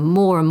were kind of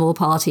more and more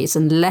parties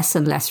and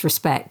less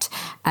respect.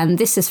 And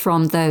this is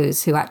from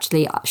those who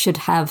actually should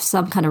have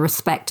some kind of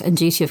respect and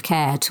duty of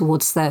care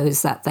towards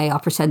those that they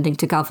are pretending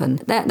to govern.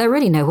 There are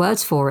really no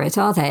words for it,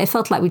 are there? It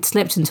felt like we'd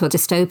slipped into a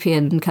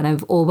dystopian kind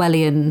of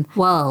Orwellian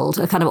world,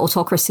 a kind of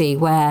autocracy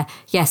where,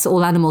 yes,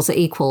 all animals are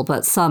equal,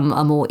 but some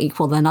are more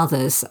equal than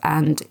others.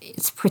 And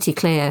it's pretty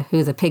clear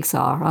who the pigs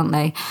are, aren't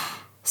they?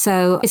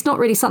 So it's not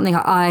really something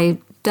I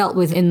dealt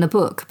with in the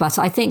book, but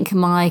I think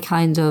my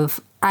kind of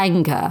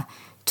anger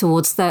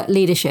towards the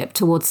leadership,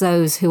 towards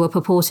those who are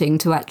purporting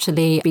to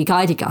actually be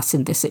guiding us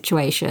in this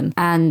situation,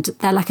 and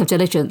their lack of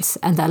diligence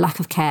and their lack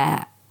of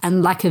care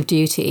and lack of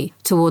duty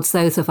towards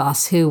those of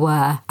us who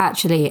were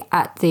actually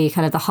at the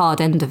kind of the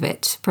hard end of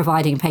it,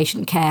 providing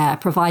patient care,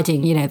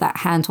 providing, that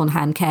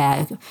hand-on-hand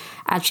care,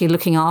 actually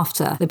looking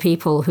after the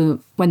people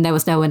who, when there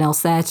was no one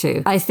else there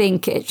to. I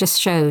think it just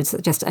shows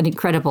just an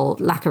incredible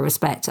lack of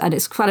respect. And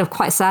it's kind of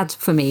quite sad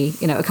for me,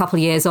 a couple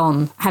of years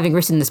on, having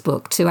written this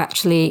book, to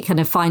actually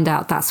kind of find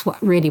out that's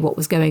what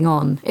was going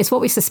on. It's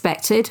what we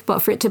suspected, but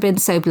for it to have been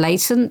so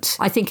blatant,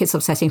 I think it's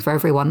upsetting for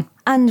everyone.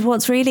 And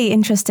what's really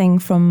interesting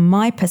from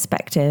my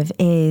perspective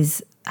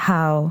is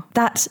how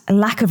that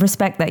lack of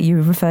respect that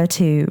you refer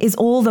to is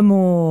all the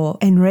more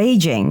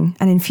enraging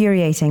and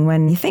infuriating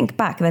when you think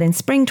back that in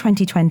spring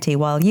 2020,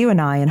 while you and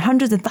I and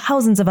hundreds of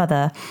thousands of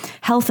other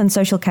health and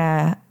social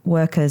care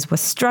workers were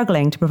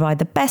struggling to provide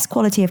the best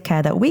quality of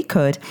care that we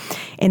could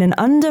in an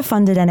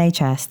underfunded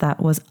NHS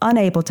that was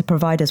unable to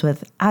provide us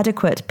with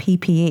adequate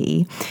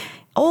PPE,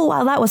 all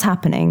while that was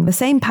happening, the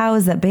same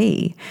powers that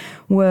be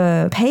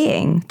were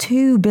paying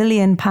 £2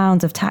 billion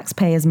of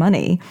taxpayers'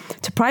 money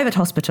to private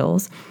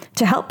hospitals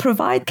to help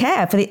provide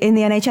care in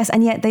the NHS,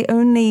 and yet they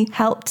only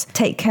helped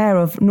take care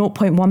of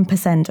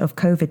 0.1% of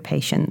COVID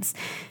patients.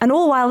 And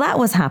all while that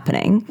was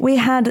happening, we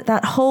had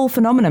that whole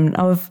phenomenon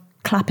of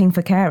clapping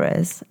for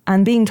carers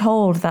and being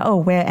told that,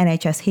 we're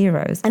NHS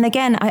heroes. And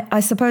again, I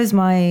suppose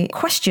my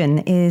question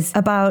is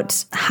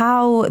about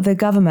how the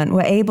government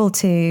were able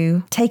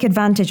to take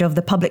advantage of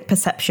the public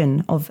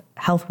perception of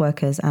health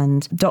workers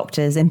and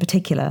doctors in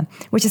particular,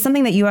 which is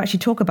something that you actually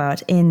talk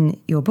about in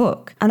your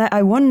book. And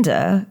I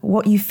wonder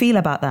what you feel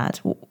about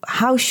that.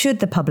 How should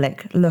the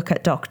public look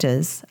at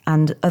doctors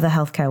and other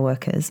healthcare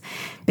workers?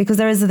 Because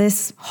there is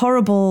this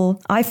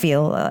horrible, I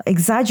feel,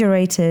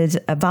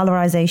 exaggerated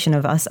valorization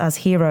of us as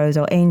heroes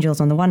or angels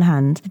on the one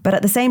hand, but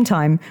at the same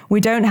time, we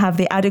don't have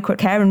the adequate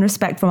care and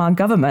respect from our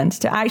government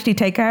to actually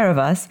take care of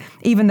us,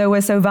 even though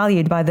we're so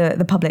valued by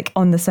the public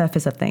on the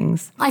surface of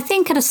things. I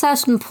think at a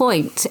certain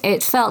point,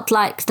 it felt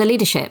like the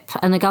leadership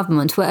and the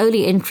government were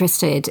only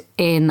interested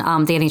in the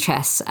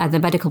NHS and the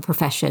medical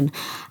profession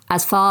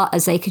as far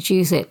as they could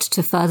use it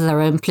to further their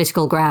own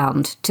political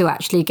ground, to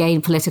actually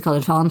gain political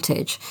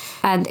advantage.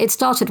 And it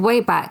started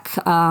way back,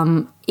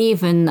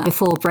 even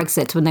before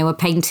Brexit, when they were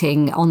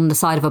painting on the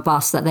side of a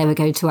bus that they were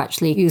going to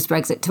actually use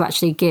Brexit to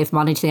actually give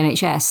money to the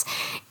NHS.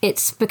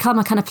 It's become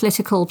a kind of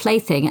political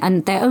plaything,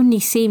 and they only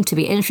seem to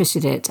be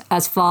interested in it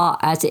as far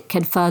as it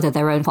can further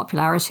their own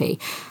popularity.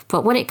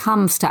 But when it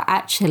comes to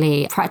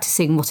actually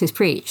practicing what is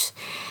preached,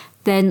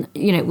 then,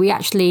 we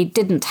actually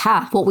didn't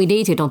have what we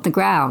needed on the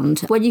ground.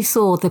 When you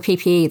saw the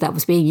PPE that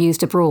was being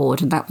used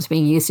abroad and that was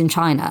being used in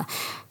China,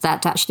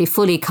 that actually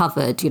fully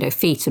covered,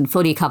 feet and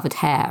fully covered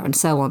hair and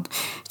so on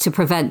to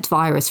prevent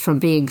virus from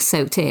being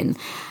soaked in.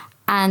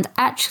 And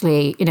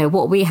actually,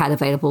 what we had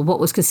available, what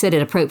was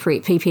considered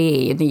appropriate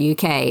PPE in the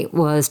UK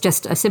was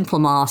just a simple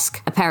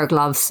mask, a pair of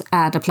gloves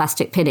and a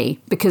plastic pinny,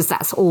 because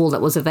that's all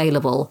that was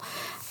available.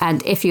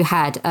 And if you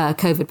had a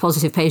COVID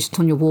positive patient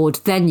on your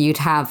ward, then you'd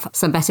have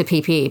some better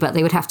PPE, but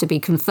they would have to be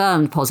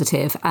confirmed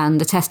positive.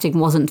 And the testing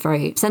wasn't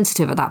very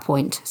sensitive at that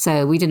point.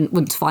 So we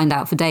wouldn't find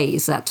out for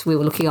days that we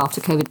were looking after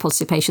COVID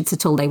positive patients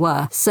until they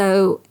were.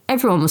 So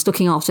everyone was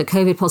looking after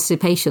COVID positive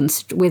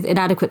patients with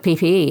inadequate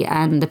PPE,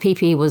 and the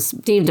PPE was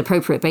deemed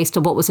appropriate based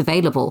on what was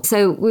available.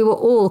 So we were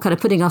all kind of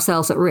putting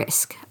ourselves at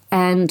risk.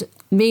 And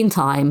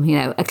meantime,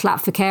 a clap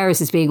for carers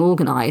is being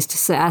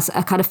organised as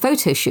a kind of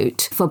photo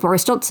shoot for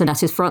Boris Johnson at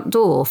his front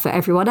door for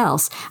everyone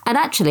else. And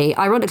actually,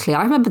 ironically,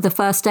 I remember the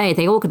first day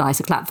they organised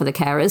a clap for the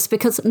carers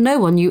because no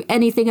one knew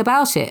anything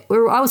about it.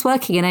 I was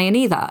working in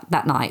A&E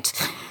that night,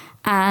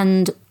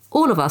 and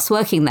all of us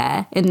working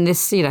there in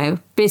this,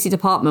 busy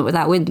department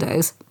without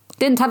windows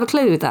didn't have a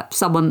clue that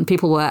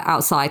people were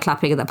outside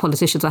clapping and that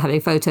politicians were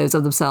having photos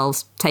of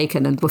themselves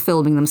taken and were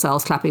filming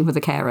themselves clapping for the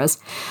carers.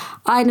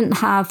 I didn't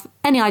have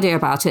any idea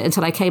about it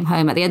until I came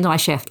home at the end of my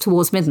shift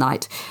towards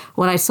midnight,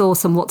 when I saw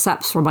some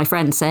WhatsApps from my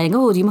friends saying,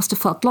 you must have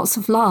felt lots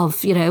of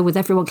love, with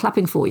everyone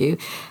clapping for you.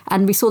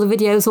 And we saw the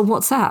videos on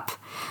WhatsApp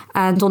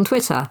and on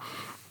Twitter.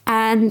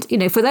 And,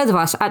 for those of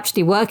us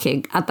actually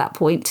working at that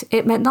point,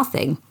 it meant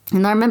nothing.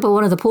 And I remember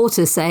one of the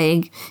porters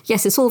saying,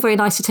 yes, it's all very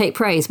nice to take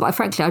praise, but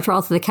frankly, I'd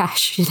rather the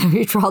cash,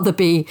 you'd rather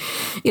be,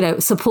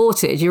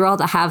 supported. You'd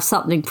rather have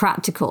something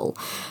practical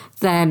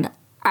than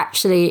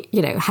actually,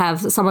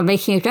 have someone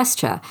making a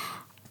gesture.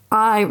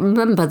 I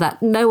remember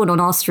that no one on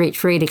our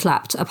street really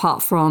clapped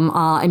apart from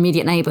our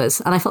immediate neighbours.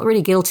 And I felt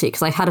really guilty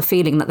because I had a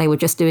feeling that they were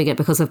just doing it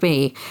because of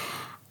me.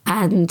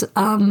 And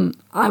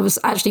I was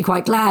actually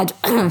quite glad,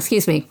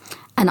 excuse me,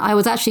 and I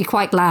was actually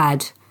quite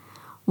glad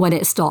when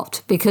it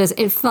stopped, because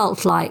it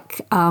felt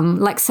like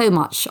so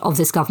much of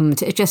this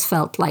government, it just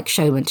felt like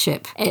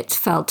showmanship. It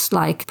felt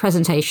like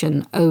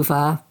presentation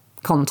over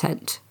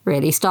content,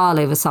 really, style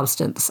over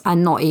substance,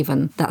 and not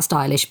even that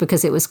stylish,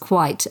 because it was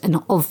quite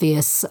an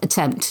obvious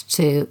attempt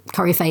to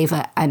curry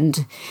favour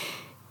and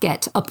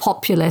get a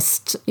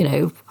populist,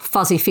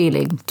 fuzzy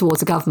feeling towards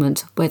the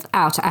government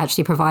without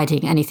actually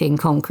providing anything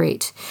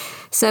concrete.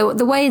 So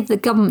the way the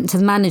government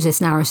has managed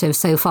this narrative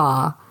so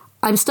far,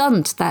 I'm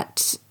stunned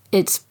that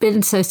it's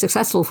been so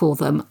successful for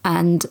them,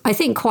 and I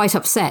think quite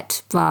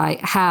upset by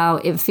how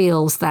it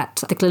feels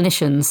that the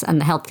clinicians and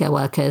the healthcare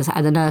workers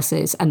and the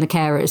nurses and the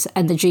carers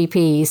and the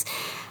GPs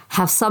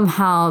have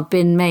somehow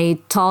been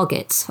made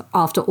targets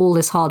after all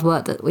this hard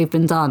work that we've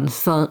been done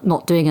for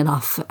not doing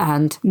enough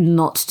and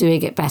not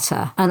doing it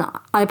better. And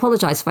I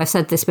apologise if I've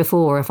said this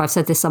before, if I've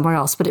said this somewhere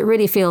else, but it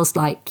really feels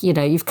like,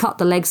 you've cut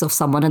the legs off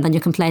someone and then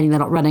you're complaining they're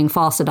not running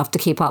fast enough to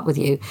keep up with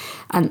you.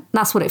 And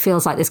that's what it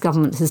feels like this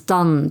government has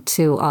done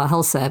to our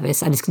health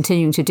service and is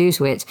continuing to do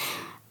to it.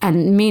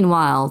 And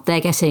meanwhile,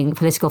 they're getting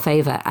political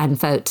favour and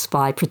votes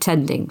by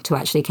pretending to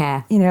actually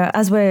care.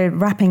 As we're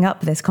wrapping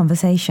up this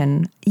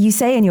conversation, you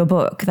say in your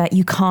book that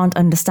you can't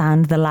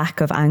understand the lack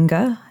of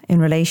anger in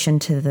relation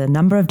to the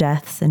number of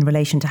deaths, in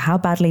relation to how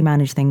badly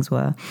managed things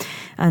were.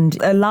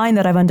 And a line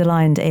that I've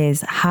underlined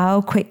is how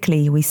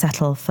quickly we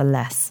settle for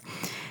less.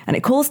 And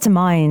it calls to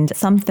mind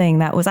something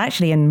that was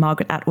actually in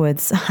Margaret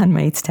Atwood's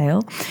Handmaid's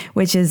Tale,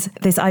 which is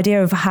this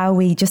idea of how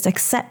we just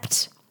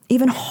accept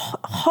even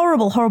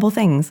horrible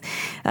things.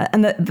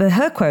 And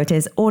her quote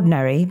is,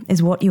 "Ordinary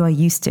is what you are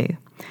used to.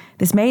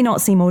 This may not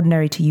seem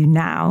ordinary to you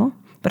now,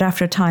 but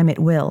after a time it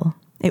will.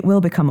 It will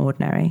become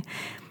ordinary."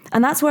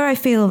 And that's where I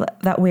feel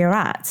that we're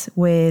at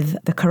with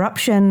the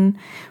corruption,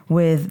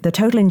 with the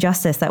total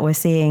injustice that we're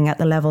seeing at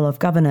the level of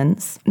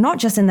governance, not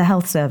just in the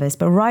health service,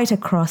 but right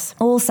across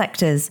all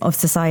sectors of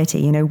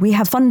society. We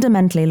have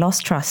fundamentally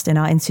lost trust in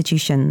our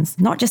institutions,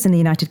 not just in the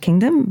United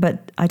Kingdom,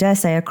 but I dare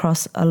say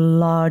across a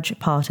large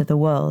part of the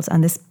world.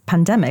 And this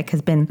pandemic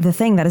has been the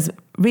thing that has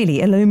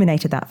really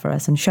illuminated that for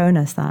us and shown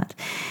us that.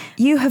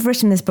 You have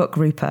written this book,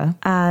 Roopa,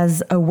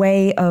 as a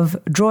way of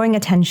drawing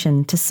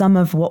attention to some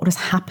of what was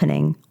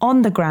happening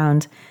on the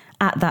ground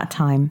at that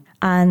time.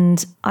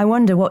 And I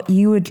wonder what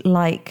you would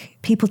like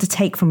people to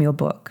take from your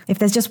book. If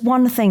there's just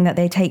one thing that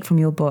they take from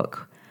your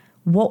book,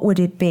 what would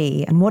it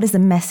be? And what is the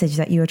message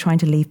that you are trying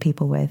to leave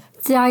people with?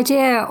 The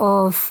idea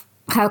of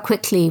how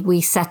quickly we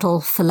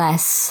settle for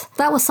less.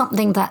 That was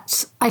something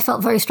that I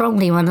felt very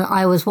strongly when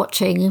I was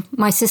watching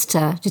my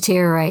sister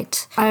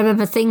deteriorate. I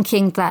remember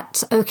thinking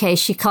that, okay,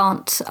 she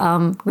can't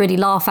really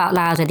laugh out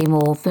loud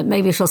anymore, but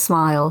maybe she'll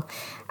smile.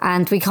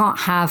 And we can't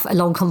have a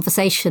long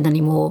conversation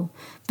anymore,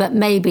 but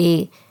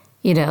maybe,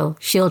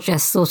 she'll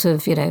just sort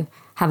of,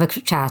 have a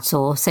chat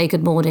or say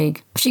good morning.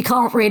 She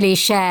can't really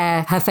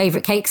share her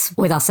favourite cakes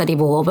with us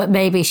anymore, but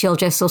maybe she'll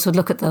just sort of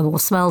look at them or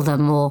smell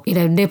them or,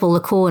 nibble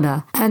the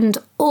corner. And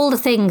all the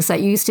things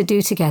that you used to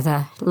do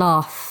together,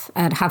 laugh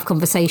and have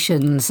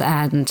conversations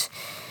and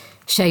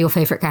share your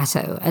favourite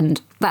gatto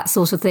and that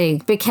sort of thing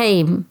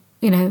became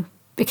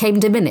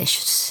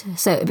diminished.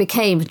 So it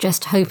became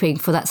just hoping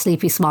for that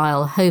sleepy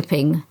smile,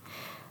 hoping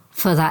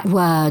for that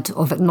word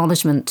of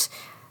acknowledgement,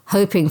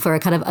 hoping for a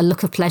kind of a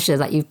look of pleasure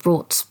that you've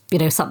brought,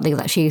 something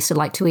that she used to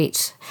like to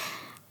eat.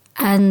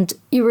 And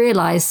you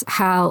realise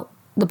how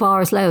the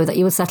bar is low, that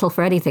you would settle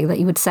for anything, that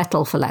you would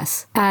settle for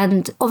less.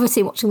 And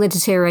obviously watching the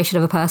deterioration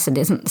of a person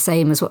isn't the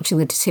same as watching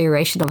the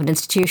deterioration of an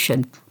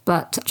institution.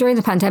 But during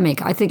the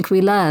pandemic, I think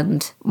we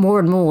learned more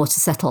and more to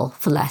settle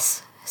for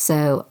less.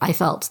 So I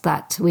felt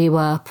that we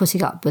were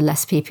putting up with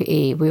less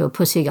PPE. We were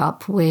putting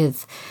up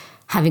with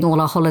having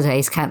all our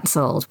holidays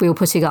cancelled. We were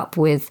putting up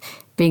with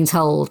being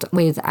told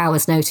with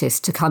hours' notice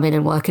to come in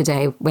and work a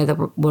day, whether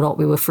or not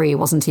we were free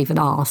wasn't even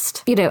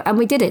asked. And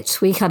we did it.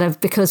 We kind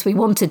of, because we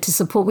wanted to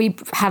support, we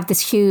have this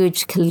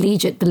huge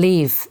collegiate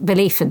belief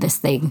in this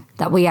thing,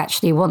 that we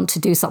actually want to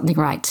do something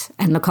right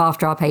and look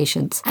after our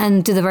patients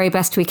and do the very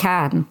best we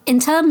can. In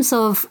terms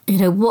of,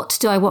 what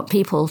do I want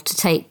people to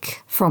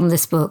take from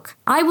this book?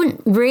 I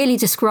wouldn't really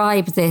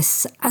describe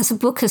this as a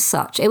book as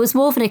such. It was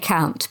more of an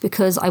account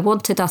because I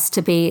wanted us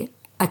to be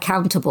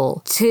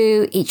accountable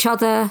to each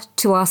other,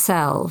 to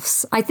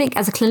ourselves. I think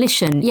as a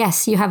clinician,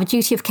 yes, you have a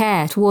duty of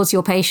care towards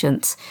your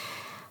patients,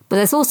 but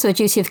there's also a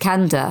duty of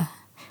candour.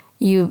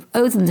 You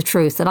owe them the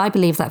truth, and I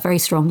believe that very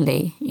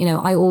strongly.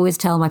 I always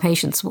tell my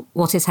patients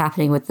what is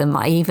happening with them.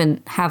 I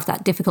even have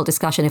that difficult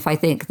discussion if I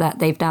think that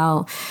they've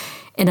now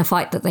in a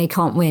fight that they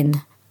can't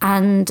win.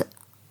 And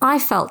I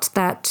felt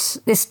that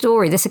this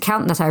story, this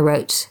account that I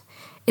wrote,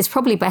 is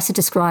probably better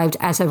described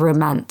as a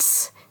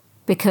romance,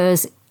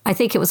 because I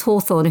think it was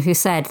Hawthorne who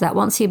said that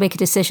once you make a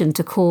decision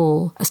to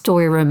call a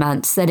story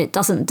romance, then it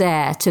doesn't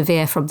dare to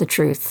veer from the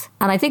truth.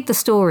 And I think the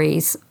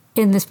stories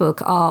in this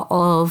book are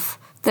of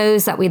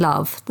those that we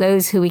love,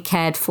 those who we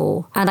cared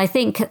for. And I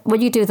think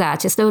when you do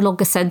that, it's no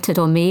longer centered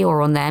on me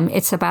or on them.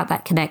 It's about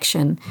that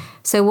connection.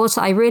 So what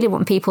I really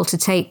want people to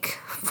take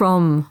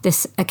from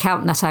this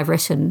account that I've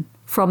written,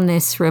 from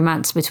this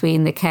romance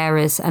between the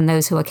carers and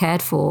those who are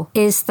cared for,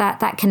 is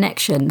that that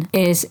connection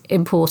is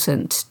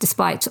important,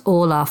 despite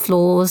all our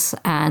flaws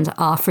and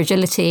our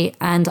fragility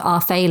and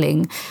our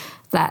failing,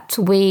 that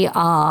we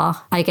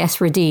are, I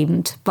guess,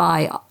 redeemed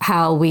by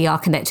how we are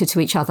connected to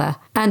each other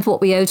and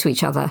what we owe to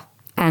each other.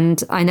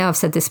 And I know I've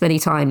said this many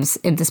times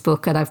in this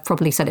book, and I've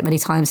probably said it many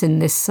times in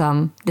this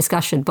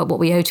discussion, but what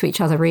we owe to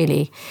each other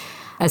really,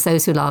 as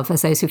those who love,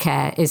 as those who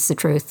care, is the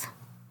truth.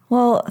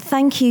 Well,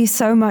 thank you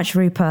so much,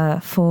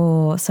 Roopa,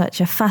 for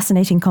such a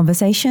fascinating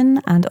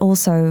conversation and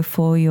also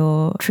for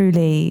your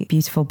truly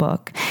beautiful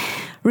book.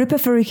 Roopa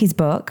Farooki's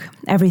book,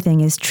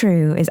 Everything is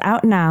True, is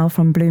out now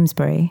from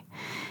Bloomsbury.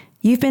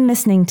 You've been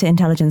listening to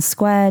Intelligence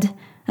Squared,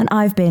 and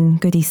I've been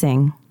Guddi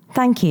Singh.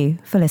 Thank you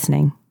for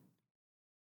listening.